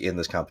game to be in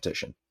this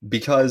competition,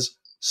 because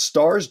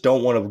stars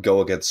don't want to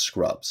go against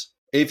scrubs.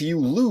 If you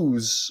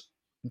lose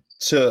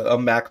to a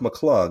Mac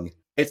McClung,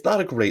 it's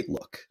not a great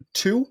look.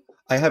 2,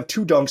 I have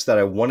 2 dunks that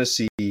I want to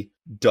see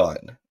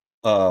done.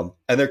 And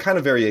they're kind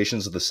of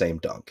variations of the same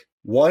dunk.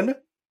 1,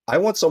 I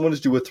want someone to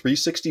do a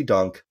 360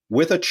 dunk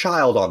with a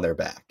child on their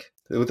back,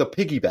 with a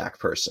piggyback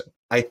person.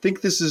 I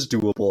think this is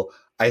doable.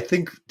 I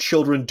think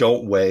children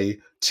don't weigh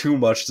too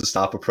much to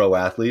stop a pro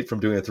athlete from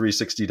doing a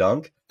 360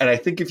 dunk. And I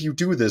think if you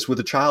do this with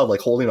a child like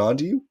holding on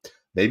to you,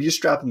 maybe you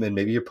strap them in,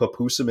 maybe you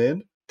papoose them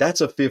in,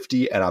 that's a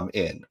 50 and I'm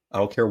in. I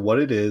don't care what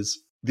it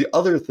is. The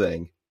other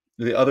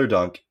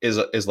dunk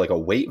is like a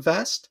weight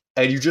vest,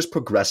 and you just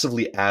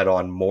progressively add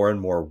on more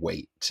and more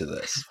weight to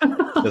this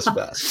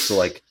vest. So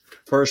like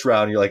first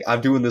round, you're like,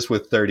 I'm doing this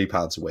with 30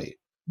 pounds of weight.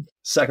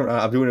 Second round,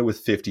 I'm doing it with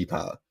 50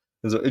 pounds.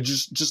 And so it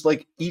just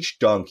like each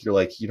dunk, you're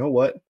like, you know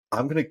what?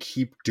 I'm going to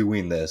keep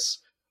doing this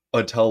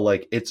until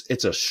like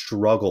it's a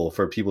struggle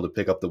for people to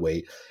pick up the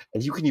weight.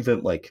 And you can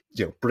even like,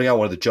 bring out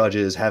one of the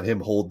judges, have him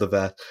hold the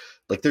vest.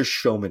 Like there's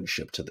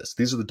showmanship to this.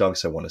 These are the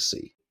dunks I want to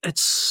see.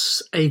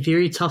 It's a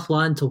very tough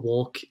line to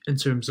walk in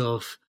terms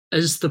of,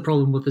 is the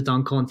problem with the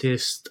dunk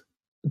contest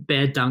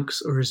bad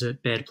dunks or is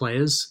it bad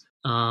players?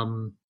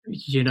 Do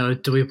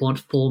we want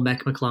 4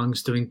 Mac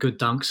McClungs doing good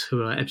dunks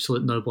who are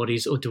absolute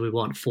nobodies, or do we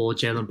want 4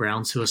 Jaylen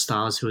Browns who are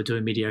stars who are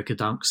doing mediocre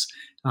dunks?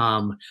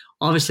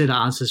 Obviously, the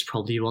answer is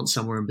probably you want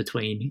somewhere in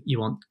between. You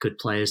want good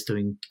players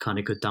doing kind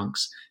of good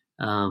dunks.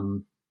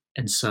 And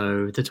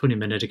so the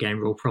 20-minute a game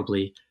rule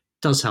probably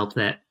does help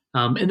that.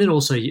 And then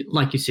also,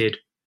 like you said,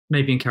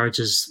 maybe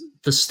encourages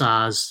the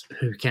stars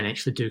who can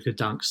actually do good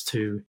dunks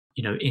to,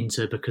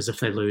 enter, because if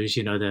they lose,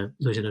 they're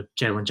losing to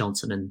Jalen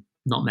Johnson and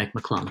not Mac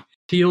McClung.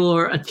 To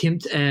your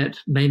attempt at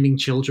maiming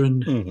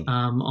children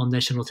on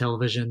national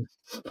television,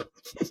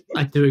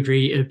 I do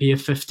agree it would be a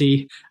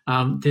 50.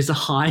 There's a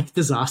high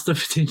disaster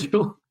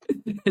potential.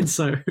 And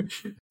so,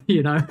 I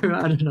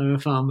don't know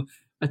if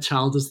a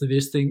child is the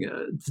best thing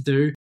to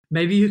do.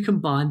 Maybe you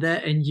combine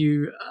that and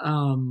you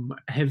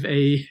have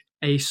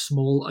a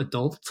small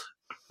adult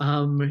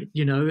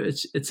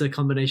It's a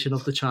combination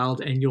of the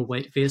child and your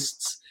weight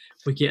vests.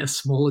 We get a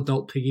small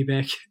adult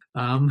piggyback.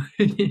 In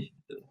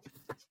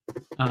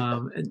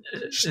the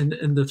Just get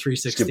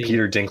 360.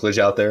 Peter Dinklage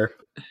out there.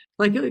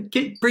 Like,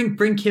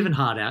 bring Kevin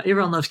Hart out.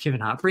 Everyone loves Kevin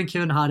Hart. Bring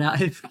Kevin Hart out.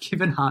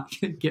 Kevin Hart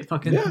can get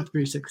fucking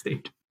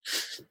 360.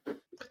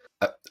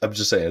 I'm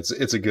just saying,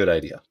 it's a good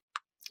idea.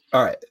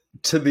 All right,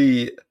 to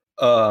the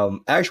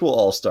actual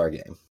All-Star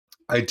game.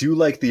 I do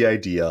like the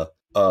idea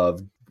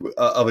of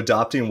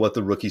adopting what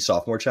the Rookie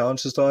Sophomore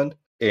Challenge has done,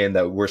 and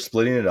that we're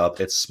splitting it up.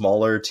 It's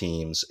smaller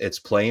teams. It's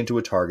playing to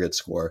a target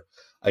score.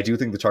 I do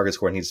think the target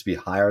score needs to be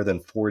higher than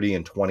 40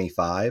 and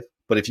 25.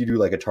 But if you do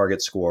like a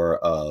target score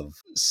of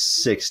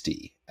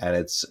 60 and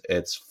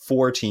it's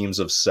 4 teams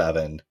of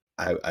 7,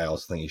 I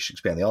also think you should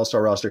expand the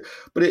All-Star roster.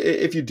 But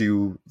if you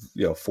do,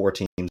 4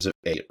 teams of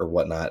 8 or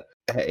whatnot,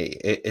 hey,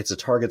 it's a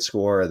target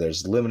score.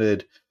 There's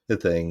limited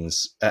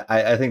things.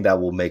 I think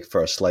that will make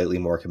for a slightly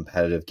more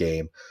competitive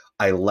game.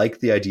 I like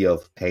the idea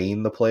of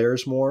paying the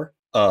players more.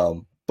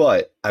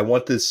 But I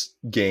want this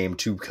game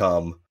to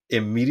come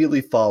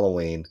immediately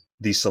following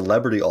the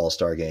Celebrity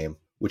All-Star game,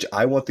 which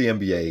I want the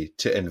NBA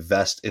to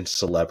invest in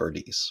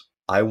celebrities.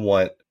 I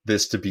want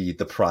this to be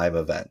the prime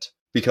event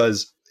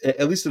because,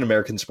 at least in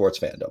American sports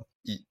fandom,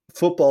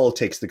 football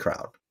takes the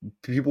crown.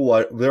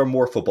 There are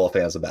more football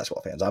fans than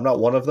basketball fans. I'm not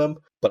one of them,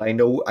 but I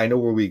know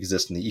where we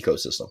exist in the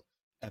ecosystem.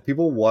 And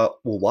people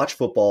will watch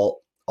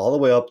football all the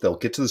way up. They'll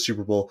get to the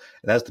Super Bowl,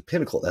 and that's the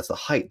pinnacle. That's the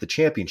height, the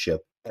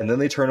championship. And then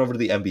they turn over to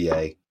the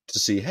NBA to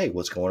see, hey,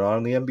 what's going on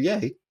in the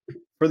NBA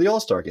for the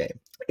All-Star game.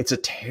 It's a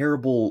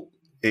terrible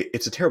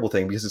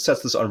thing because it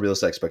sets this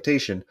unrealistic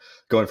expectation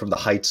going from the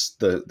heights,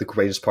 the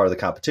greatest part of the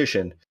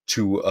competition,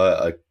 to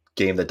a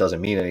game that doesn't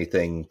mean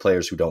anything,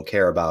 players who don't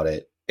care about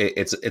it.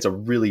 It's a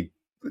really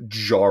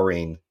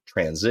jarring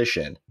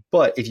transition.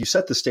 But if you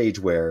set the stage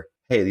where,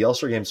 hey, the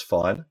All-Star game's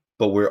fun,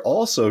 but we're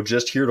also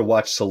just here to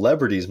watch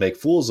celebrities make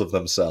fools of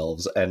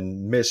themselves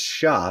and miss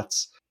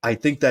shots, I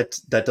think that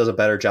does a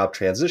better job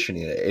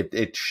transitioning it.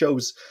 It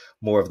shows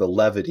more of the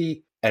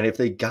levity. And if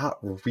they got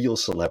real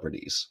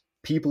celebrities,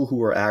 people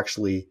who are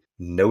actually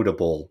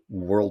notable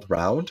world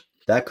round,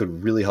 that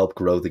could really help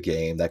grow the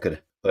game. That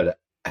could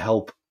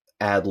help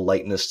add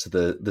lightness to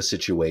the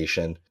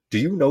situation. Do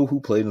you know who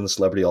played in the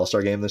Celebrity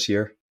All-Star game this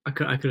year? I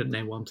couldn't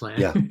name one player.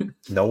 Yeah,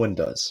 no one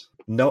does.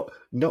 No.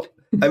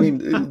 I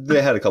mean,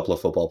 they had a couple of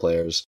football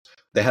players.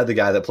 They had the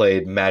guy that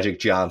played Magic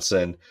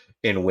Johnson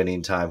in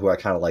Winning Time, who I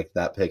kind of like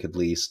that pick, at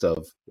least,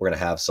 of we're going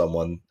to have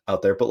someone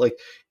out there. But like,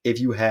 if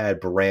you had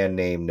brand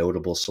name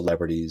notable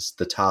celebrities,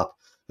 the top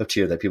of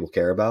tier that people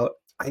care about,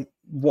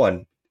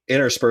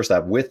 intersperse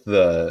that with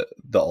the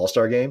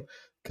All-Star game,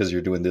 because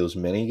you're doing those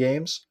mini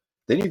games.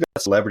 Then you've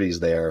got celebrities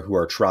there who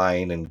are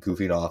trying and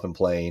goofing off and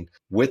playing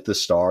with the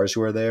stars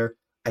who are there.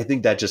 I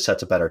think that just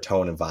sets a better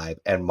tone and vibe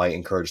and might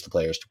encourage the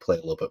players to play a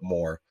little bit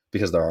more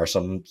because there are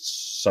some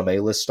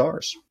A-list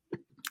stars.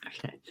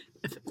 Okay.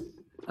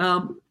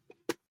 I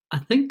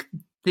think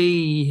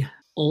the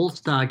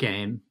All-Star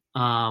game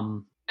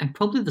and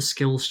probably the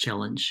skills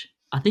challenge,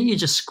 I think you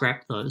just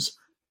scrap those.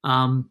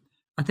 I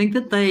think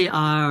that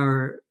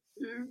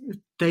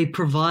they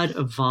provide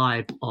a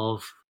vibe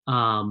of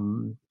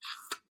what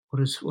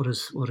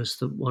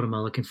am I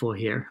looking for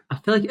here? I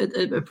feel like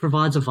it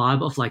provides a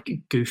vibe of like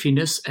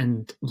goofiness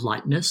and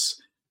lightness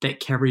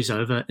that carries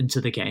over into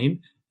the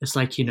game. It's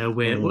like,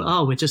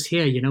 we're just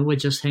here, we're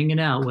just hanging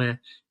out, where,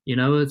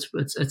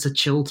 it's a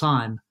chill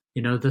time.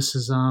 This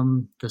is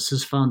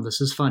fun, this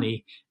is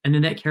funny. And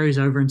then that carries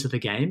over into the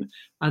game.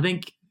 I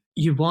think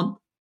you want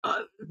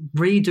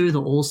redo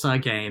the All-Star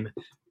game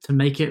to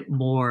make it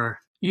more,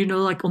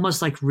 like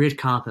almost like red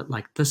carpet,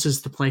 like this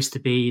is the place to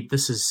be,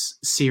 this is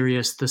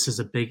serious, this is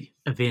a big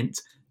event,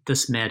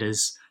 this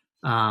matters.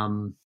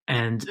 And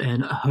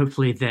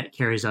hopefully that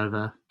carries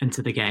over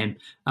into the game.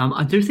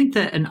 I do think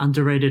that an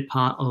underrated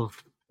part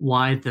of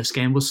why this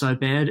game was so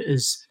bad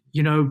is,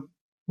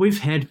 we've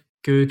had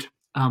good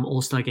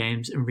All-Star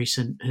games in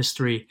recent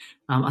history.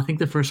 I think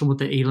the first one with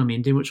the Elam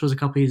ending, which was a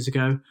couple of years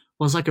ago,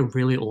 was like a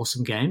really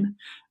awesome game.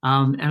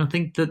 And I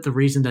think that the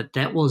reason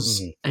that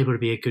was able to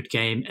be a good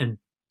game and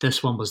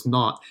this one was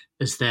not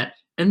is that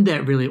in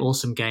that really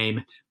awesome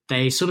game,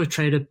 they sort of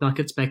traded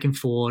buckets back and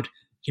forward.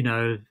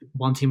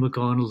 One team would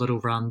go on a little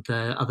run,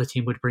 the other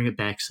team would bring it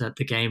back so that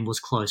the game was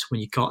close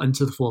when you got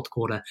into the fourth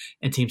quarter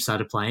and teams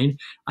started playing.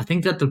 I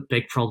think that the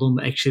big problem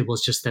actually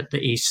was just that the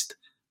East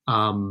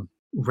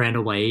ran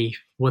away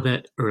with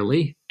it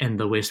early and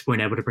the West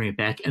weren't able to bring it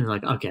back. And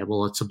like, okay,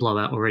 well, it's a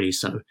blowout already.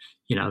 So,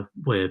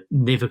 we're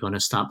never going to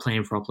start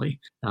playing properly.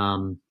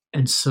 And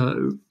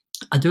so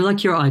I do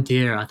like your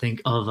idea, I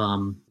think, of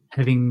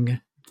having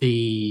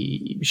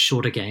the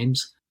shorter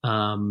games,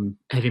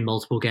 having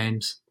multiple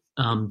games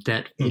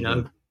that,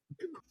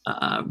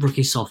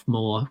 rookie,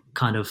 sophomore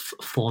kind of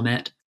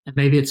format. And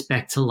maybe it's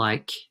back to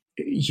like,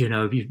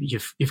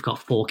 you've got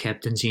 4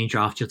 captains and you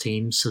draft your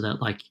teams so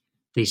that like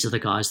these are the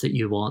guys that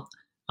you want.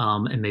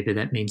 And maybe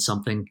that means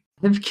something.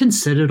 I've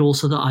considered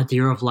also the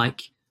idea of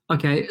like,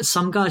 okay,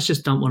 some guys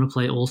just don't want to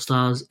play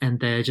All-Stars and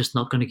they're just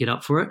not going to get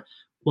up for it.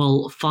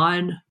 well,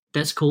 fine,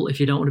 that's cool. If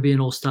you don't want to be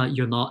an all-star,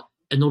 you're not.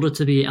 In order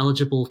to be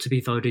eligible to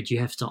be voted, you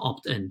have to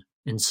opt in.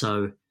 And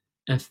so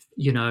if,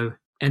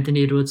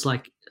 Anthony Edwards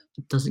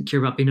doesn't care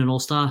about being an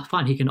all-star,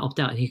 fine, he can opt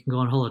out and he can go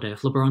on holiday.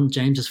 If LeBron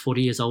James is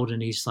 40 years old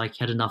and he's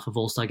had enough of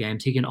all-star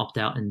games, he can opt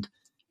out and,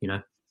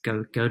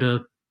 go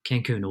to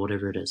Cancun or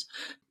whatever it is.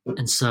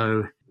 And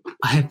so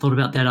I had thought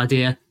about that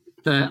idea.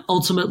 But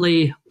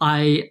ultimately,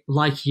 I,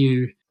 like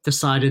you,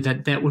 decided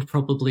that would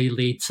probably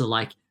lead to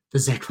the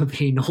Zach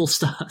LaVine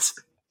All-Stars,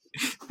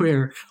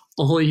 where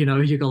all, you got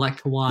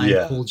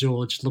Kawhi, Paul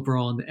George,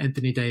 LeBron,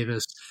 Anthony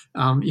Davis,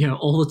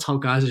 all the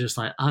top guys are just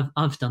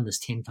I've done this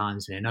 10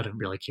 times, man. I don't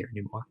really care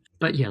anymore.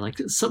 But yeah,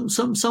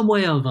 some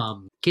way of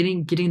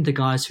getting the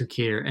guys who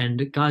care,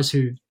 and guys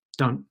who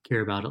don't care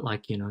about it,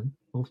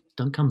 well,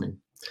 don't come then.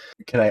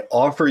 Can I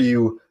offer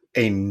you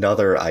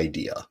another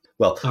idea?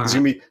 Well, it's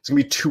gonna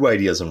be two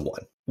ideas in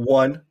one.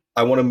 One,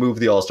 I want to move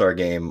the All-Star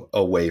game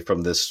away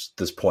from this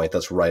point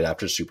that's right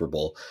after Super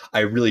Bowl.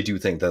 I really do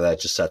think that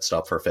just sets it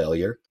up for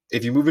failure.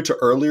 If you move it to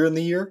earlier in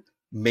the year,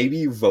 maybe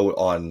you vote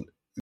on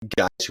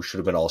guys who should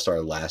have been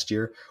All-Star last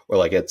year,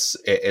 or it's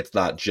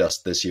not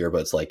just this year,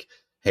 but it's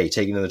hey,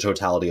 taking in the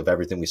totality of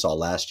everything we saw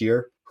last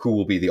year, who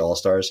will be the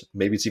All-Stars?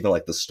 Maybe it's even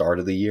the start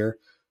of the year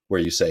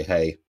where you say,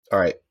 hey, all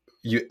right,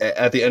 you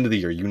at the end of the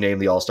year, you name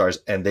the All-Stars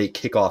and they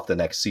kick off the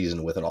next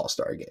season with an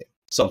All-Star game.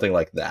 Something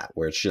like that,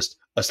 where it's just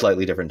a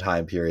slightly different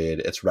time period.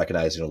 It's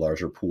recognizing a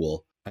larger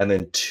pool. And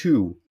then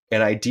two,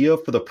 an idea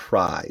for the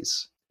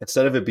prize.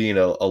 Instead of it being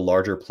a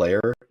larger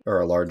player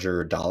or a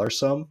larger dollar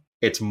sum,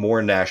 it's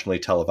more nationally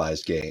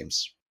televised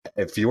games.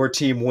 If your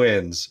team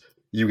wins,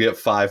 you get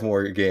 5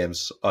 more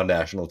games on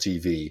national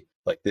TV.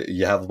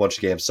 You have a bunch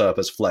of games set up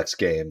as flex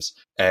games.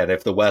 And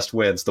if the West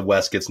wins, the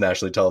West gets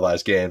nationally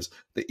televised games.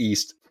 The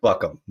East,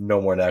 fuck them. No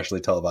more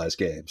nationally televised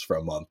games for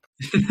a month.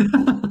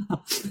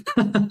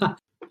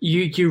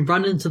 You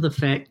run into the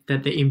fact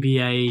that the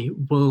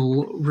NBA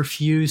will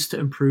refuse to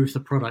improve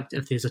the product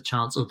if there's a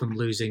chance of them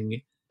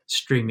losing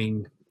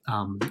streaming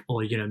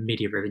or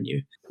media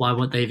revenue. Why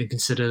won't they even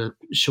consider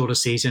shorter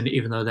season,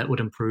 even though that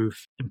would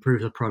improve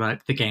the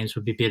product? The games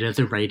would be better,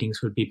 the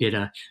ratings would be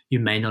better.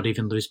 You may not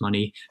even lose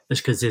money,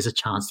 just because there's a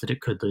chance that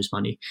it could lose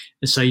money.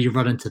 And so you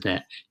run into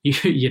that.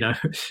 If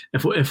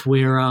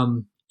we're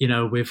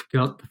we've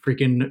got the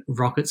freaking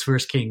Rockets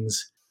versus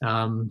Kings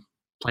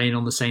playing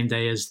on the same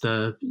day as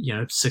the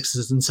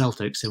Sixers and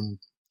Celtics, and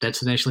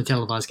that's a nationally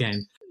televised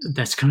game,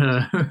 that's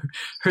gonna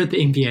hurt the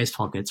NBA's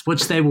pockets,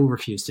 which they will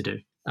refuse to do.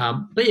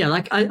 But yeah,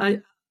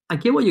 I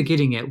get what you're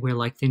getting at, where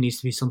there needs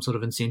to be some sort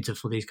of incentive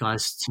for these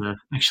guys to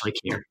actually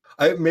care.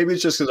 Maybe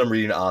it's just because I'm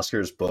reading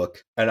Oscar's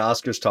book, and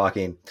Oscar's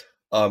talking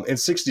in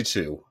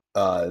 '62.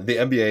 The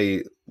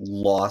NBA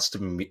lost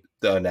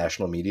the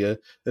national media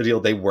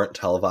deal. They weren't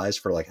televised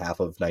for half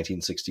of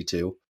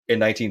 1962. In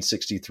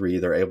 1963,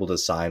 they're able to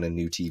sign a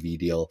new TV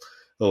deal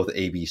with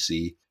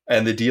ABC.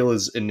 And the deal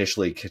is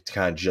initially to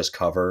kind of just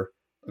cover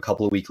a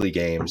couple of weekly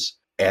games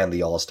and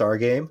the All-Star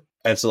game.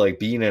 And so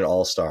being an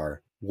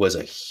All-Star was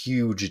a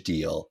huge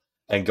deal.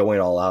 And going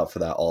all out for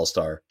that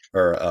All-Star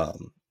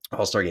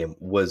game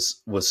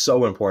was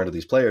so important to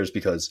these players,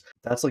 because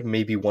that's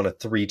maybe one of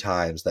 3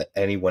 times that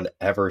anyone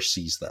ever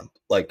sees them.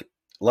 A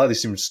lot of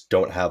these teams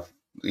don't have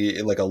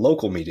a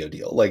local media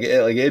deal.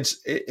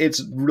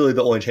 It's really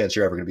the only chance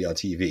you're ever going to be on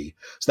TV.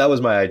 So that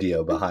was my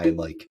idea behind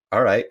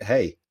all right,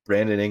 hey,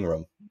 Brandon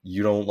Ingram,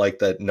 you don't like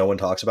that no one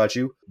talks about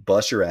you?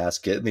 Bust your ass,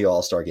 get in the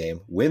All-Star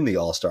game, win the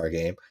All-Star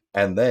game,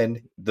 and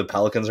then the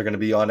Pelicans are going to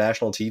be on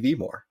national TV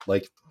more.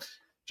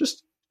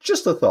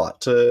 Just a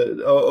thought,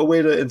 to a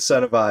way to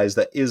incentivize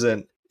that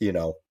isn't,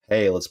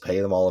 hey, let's pay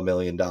them all $1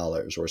 million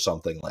or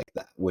something like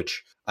that,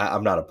 which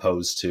I'm not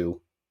opposed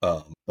to.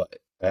 But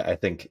I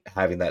think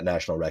having that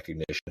national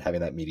recognition,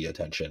 having that media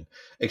attention,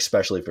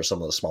 especially for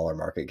some of the smaller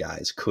market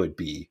guys, could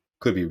be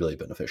really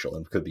beneficial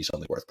and could be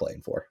something worth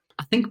playing for.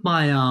 I think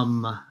my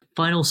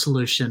final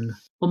solution,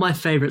 or my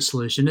favorite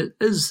solution,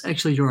 is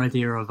actually your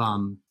idea of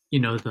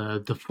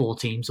the 4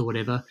 teams or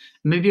whatever.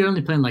 Maybe you're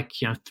only playing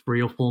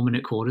 3 or 4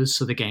 minute quarters,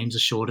 so the games are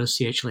shorter,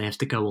 so you actually have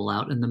to go all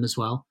out in them as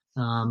well.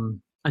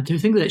 I do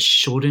think that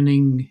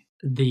shortening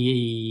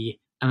the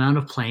amount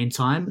of playing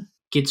time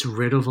gets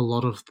rid of a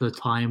lot of the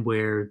time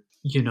where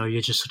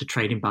you're just sort of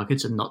trading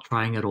buckets and not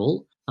trying at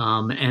all.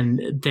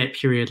 And that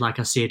period, like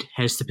I said,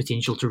 has the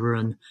potential to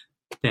ruin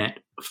that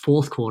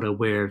 4th quarter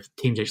where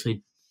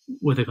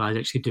the guys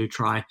actually do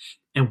try,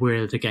 and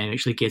where the game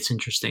actually gets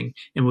interesting.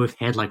 And we've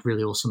had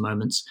really awesome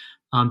moments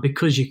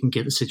because you can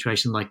get the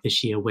situation like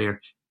this year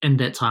where in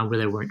that time where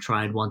they weren't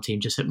trying, one team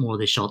just hit more of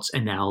their shots,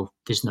 and now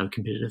there's no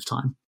competitive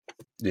time.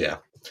 Yeah.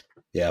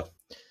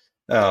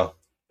 It'll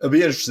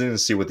be interesting to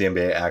see what the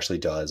NBA actually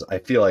does. I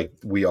feel like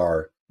we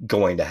are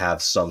going to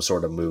have some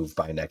sort of move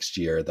by next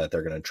year, that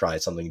they're going to try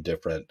something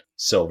different.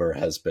 Silver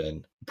has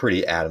been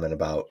pretty adamant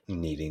about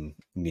needing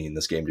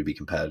this game to be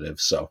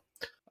competitive. So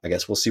I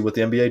guess we'll see what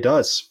the NBA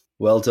does.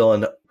 Well,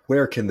 Dylan,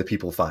 where can the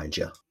people find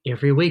you?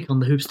 Every week on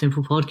the Hoops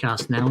Temple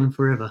podcast, now and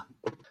forever.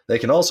 They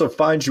can also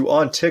find you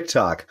on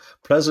TikTok,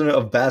 President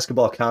of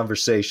Basketball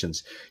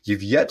Conversations.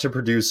 You've yet to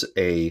produce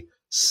a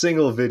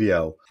single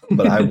video,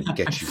 but I will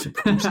get you to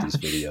produce these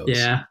videos.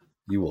 Yeah.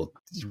 You will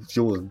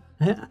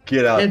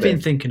get out there. I've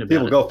been thinking about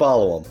People, it. go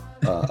follow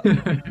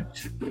them.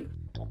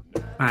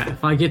 Alright,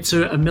 if I get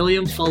to 1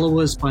 million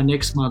followers by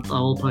next month, I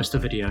will post a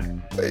video.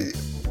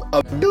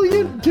 1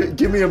 million?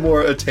 Give me a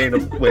more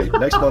attainable... Wait,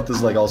 next month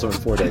is like also in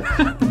 4 days.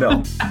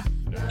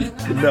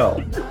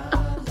 No.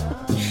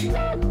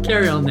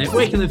 Carry on, Nate.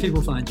 Where can the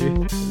people find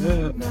you?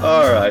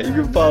 All right, you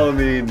can follow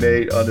me,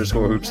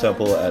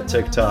 Nate_HoopsTemple at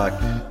TikTok.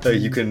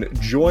 You can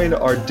join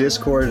our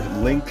Discord.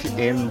 Link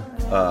in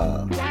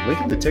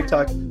the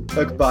TikTok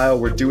bio.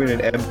 We're doing an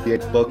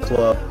NBA book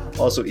club.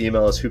 Also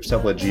email us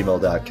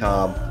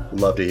hoopstemple@gmail.com. We'd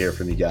love to hear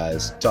from you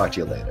guys. Talk to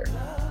you later.